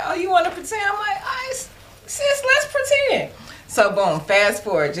 So I'm like, oh, you want to pretend? I'm like, all right, sis, let's pretend. So boom, fast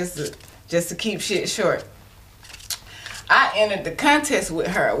forward, just to keep shit short. I entered the contest with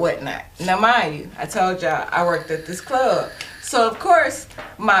her or whatnot. Now, mind you, I told y'all I worked at this club. So of course,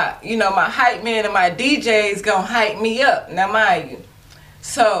 my hype man and my DJs gonna hype me up. Now, mind you.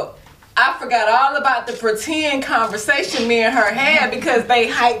 So I forgot all about the pretend conversation me and her had because they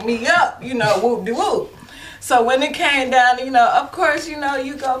hyped me up, you know, whoop-de-whoop. So when it came down, you know, of course, you know,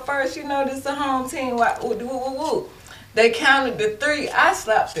 you go first, you know, this is the home team, whoop-de-whoop-whoop. They counted to 3. I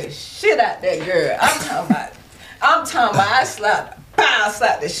slapped the shit out that girl. I'm talking about I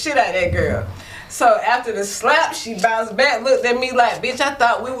slapped the shit out that girl. So after the slap, she bounced back, looked at me like, bitch, I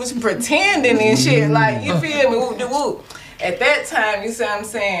thought we was pretending and shit. Like, you feel me? Whoop-de-whoop. At that time, you see what I'm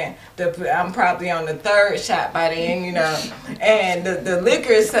saying? I'm probably on the 3rd shot by then, you know. And the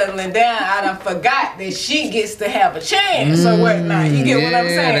liquor is settling down. I done forgot that she gets to have a chance or whatnot. You get what I'm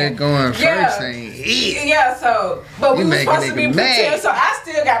saying? Yeah, going first ain't it. Yeah, so, but we were supposed to be pretend, so I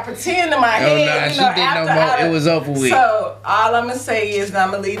still got pretend in my head. Nah, you know, she didn't know more. It was over with. So all I'm gonna say is, I'm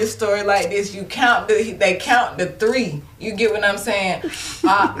gonna leave the story like this. They count the 3. You get what I'm saying?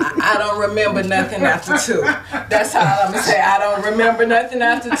 I don't remember nothing after 2. That's all I'm gonna say. I don't remember nothing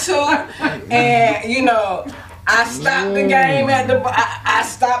after 2. And you know, I stopped the game I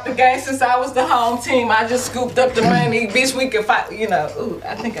stopped the game since I was the home team. I just scooped up the money. Bitch, we can fight, you know. Ooh,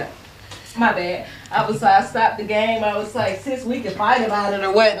 my bad. I stopped the game. I was like, sis, we can fight about it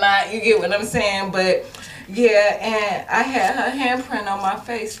or whatnot. You get what I'm saying? But yeah, and I had her handprint on my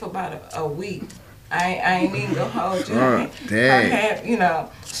face for about a week. I ain't even gonna hold you. Dang. You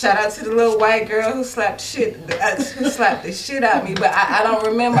know, shout out to the little white girl who slapped the shit out of me. But I don't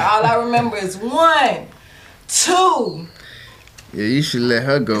remember. All I remember is 1, 2. Yeah, you should let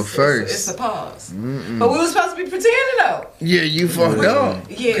her go first. It's a pause. But we were supposed to be pretending though. Yeah, you fucked up.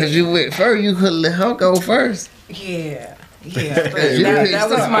 Yeah. Because you went first. You could let her go first. Yeah. Yeah, that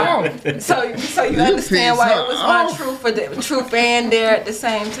was my. So you understand why it was my truth and dare at the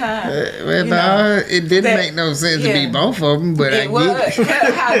same time. It didn't make no sense to be both of them, but I get it.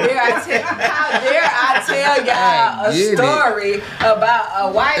 How dare I tell y'all a story about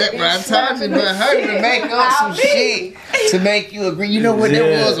a white bitch? I told you, but her to make up some shit to make you agree. You know what?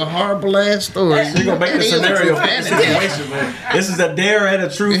 That was a horrible ass story. You're gonna make the scenario for the situation, man. This is a dare and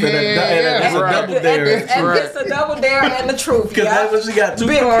a truth, and a double dare. It's a double dare and the truth. Because that's what she got. 2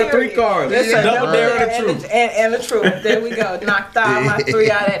 cards, 3 cards. That's a double dare and the truth. And the truth. There we go. Knocked all my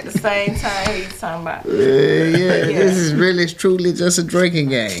 3 out at the same time. What are you talking about? Yeah. This is really truly just a drinking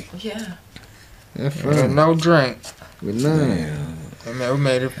game. Yeah. No drink. With none. Man, we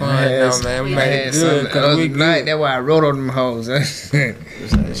made it fun. Man, we made it good. That's why I wrote on them hoes.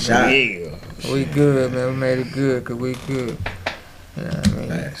 Shot. We good, man. We made it good because we good. You know what I mean?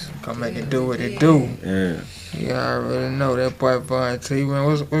 Nice. Gonna make it do what it do. Yeah. Yeah, I already know that boy Von-T. Man,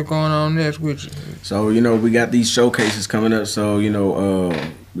 what's going on next with you? So, you know, we got these showcases coming up. So, you know,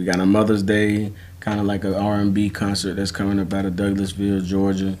 we got a Mother's Day, kind of like an R&B concert that's coming up out of Douglasville,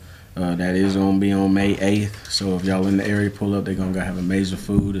 Georgia. That is going to be on May 8th. So if y'all in the area, pull up. They're going to have amazing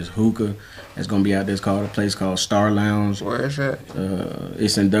food. It's hookah. It's going to be out there. It's called a place called Star Lounge. Where is that?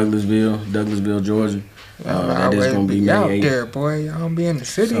 It's in Douglasville, Georgia. That is going to be May 8th. Out there, boy. Y'all don't be in the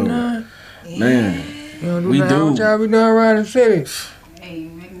city now. Man, we do. What y'all be doing around the city? Hey,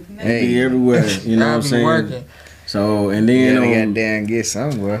 be everywhere. You know what I'm saying? Working. So, and then goddamn get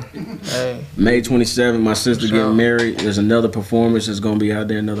somewhere. Hey. May 27th, my sister getting married. There's another performance that's gonna be out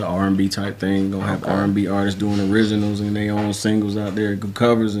there, another R&B type thing. Gonna have R&B artists doing originals and their own singles out there, good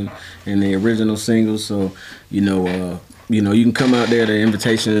covers and the original singles. So, you know, you can come out there. The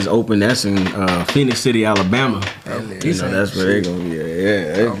invitation is open. That's in Phoenix City, Alabama. You know, that's where they gonna be.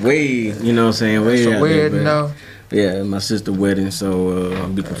 Yeah, way. You know what I'm saying? Way out wedding, there. Yeah, my sister's wedding. So I'll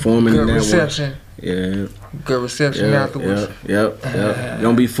be performing in that reception. one. Yeah. Good reception afterwards. Yep.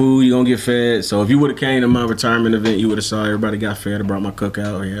 Gonna be food, you gonna get fed. So if you would've came to my retirement event, you would've saw everybody got fed. I brought my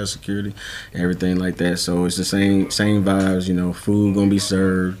cookout, I had security, everything like that. So it's the same vibes, you know, food gonna be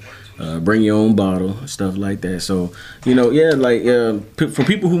served. bring your own bottle, stuff like that. So, you know, yeah, like for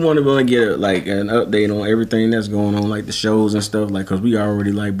people who want to get an update on everything that's going on, like the shows and stuff, like, cause we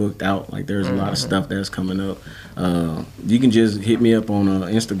already like booked out. Like, there's a lot of stuff that's coming up. You can just hit me up on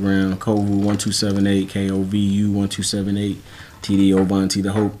Instagram, Kovu1278, KOVU1278, TDO Von-T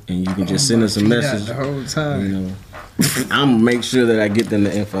the Hope, and you can just send us a message the whole time. You know, I'm gonna make sure that I get them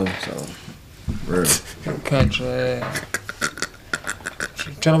the info. So, bro. Country.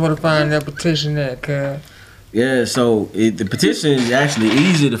 Tell them where to find that petition at, cuz. Yeah, so the petition is actually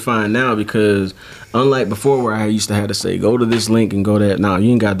easy to find now because unlike before where I used to have to say, go to this link and go that. Nah,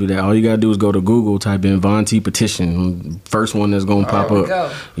 you ain't got to do that. All you got to do is go to Google, type in Von-T petition. First one that's going to pop up.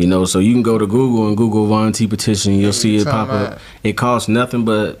 Go. You know, so you can go to Google and Google Von-T petition. You'll see it pop up. It costs nothing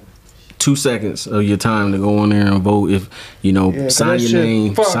but 2 seconds of your time to go on there and vote. If you know, sign your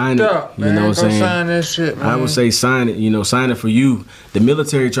name, sign it. Up, you know what I'm saying? Sign that shit, man. I would say sign it. You know, sign it for you. The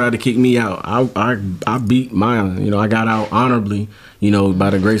military tried to kick me out. I beat mine. You know, I got out honorably. You know, by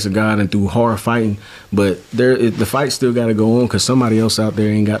the grace of God and through hard fighting. But the fight still got to go on because somebody else out there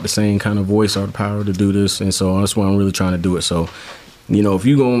ain't got the same kind of voice or the power to do this. And so that's why I'm really trying to do it. So, you know, if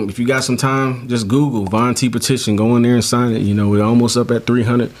you got some time, just Google Von-T petition. Go in there and sign it. You know, we're almost up at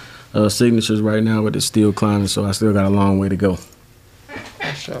 300. Signatures right now, but it's still climbing, so I still got a long way to go.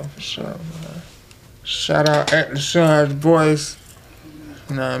 For sure, man. Shout out at the Sun's Voice.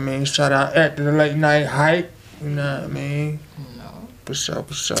 You know what I mean? Shout out at the Late Night Hype. You know what I mean? No. For sure.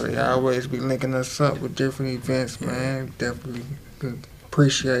 They always be linking us up with different events, man. Definitely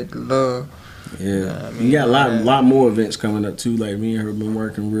appreciate the love. Yeah, you know what I mean? We got a lot more events coming up too. Like me and her been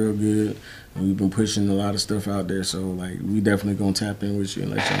working real good. And we've been pushing a lot of stuff out there, so like we definitely gonna tap in with you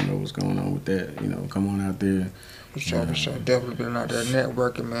and let y'all know what's going on with that. You know, come on out there. For sure. Definitely been out there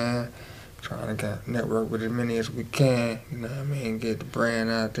networking, man. Trying to network with as many as we can. You know what I mean? Get the brand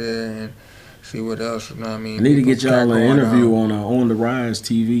out there and see what else. You know what I mean? I need to get y'all an interview on the Rise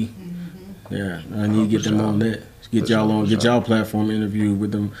TV. Yeah, I need to get them on that. Get y'all on, get y'all platform interview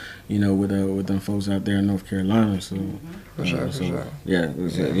with them, you know, with them folks out there in North Carolina. So, for sure. Yeah,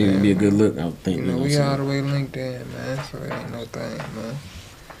 it'd be a good look. I think. You know, we all the way linked in, man. So it ain't no thing, man.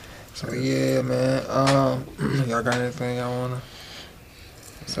 So yeah, man. Y'all got anything y'all wanna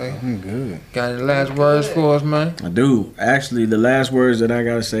say? I'm good. Got any last words for us, man? I do. Actually, the last words that I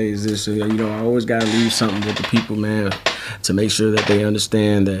gotta say is this: you know, I always gotta leave something with the people, man, to make sure that they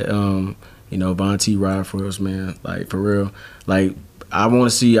understand that. You know, Von-T ride for us, man. Like, for real. Like, I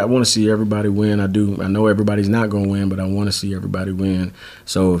want to see everybody win. I do. I know everybody's not going to win, but I want to see everybody win.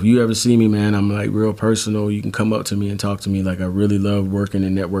 So if you ever see me, man, I'm like real personal. You can come up to me and talk to me. Like, I really love working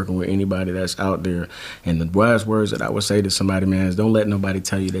and networking with anybody that's out there. And the last words that I would say to somebody, man, is don't let nobody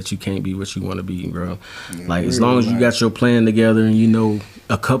tell you that you can't be what you want to be, bro. Yeah, like, as long as you got your plan together and you know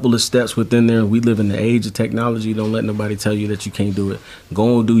a couple of steps within there, we live in the age of technology. Don't let nobody tell you that you can't do it.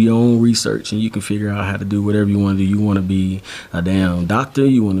 Go and do your own research and you can figure out how to do whatever you want to do. You want to be a damn doctor,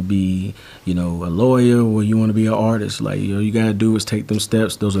 you want to be, you know, a lawyer, or you want to be an artist. Like, you know, you got to do is take them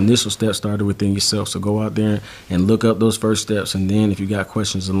steps. Those initial steps started within yourself. So go out there and look up those first steps. And then if you got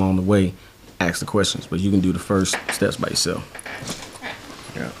questions along the way, ask the questions. But you can do the first steps by yourself.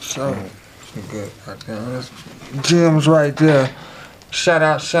 Yeah. So, good. Gems right there. Shout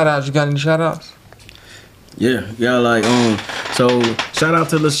outs. You got any shout outs? Yeah, like so shout out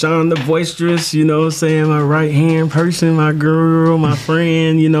to LaShawn the Boisterous, you know what I'm saying, my right hand person, my girl, my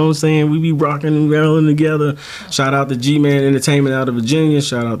friend, you know what I'm saying, we be rocking and rolling together. Shout out to G-Man Entertainment out of Virginia,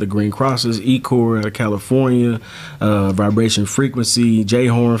 shout out to Green Crosses, E-Core out of California, Vibration Frequency,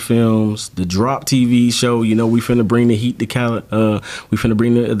 J-Horn Films, the Drop TV show, you know, we finna bring the heat to we finna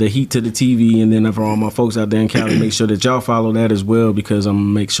bring the heat to the TV, and then for all my folks out there in Cali, make sure that y'all follow that as well, because I'm gonna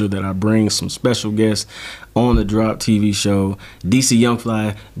make sure that I bring some special guests on the Drop TV show. DC Young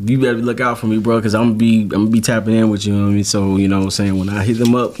Fly, you better look out for me, bro, because I'm gonna be tapping in with you, know what I mean? So, you know what I'm saying, when I hit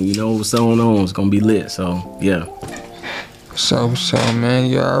them up, you know what's going on, it's gonna be lit. So, yeah. So, man,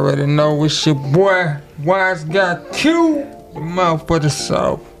 you already know it's your boy, Wise Guy Q, the mouth for the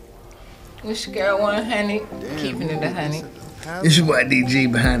South. Wish your girl 100, keeping it 100. It's your boy DG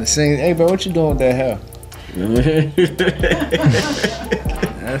behind the scenes. Hey, bro, what you doing with that hair?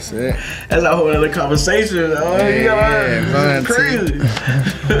 That's it. That's a whole other conversation. Oh, yeah, crazy.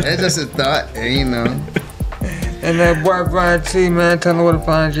 That's just a thought, you know. And that boy Von-T, man, tell me where to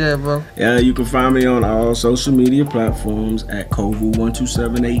find you at, bro. Yeah, you can find me on all social media platforms at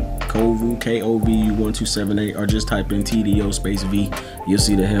Kovu1278, Kovu, KOVU1278, or just type in TDO space V. You'll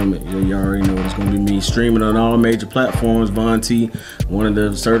see the helmet. You already know it's gonna be me. Streaming on all major platforms. Von-T, one of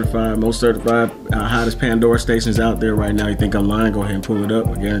the most certified, hottest Pandora stations out there right now. You think I'm lying? Go ahead and pull it up.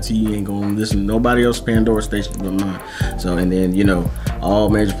 I guarantee you ain't gonna listen to nobody else's Pandora station but mine. So, and then, you know, all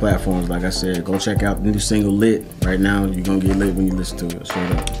major platforms, like I said, go check out the new single Lit. Right now, you're gonna get lit when you listen to it.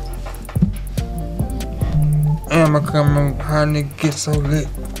 Straight up. I'ma come on, how nigga get so lit?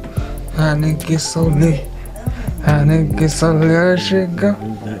 How nigga get so lit? How nigga get so lit? How that shit go?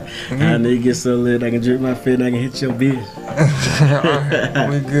 How nigga get so lit? I can drip my fit and I can hit your bitch.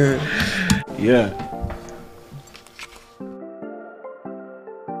 We good. Yeah.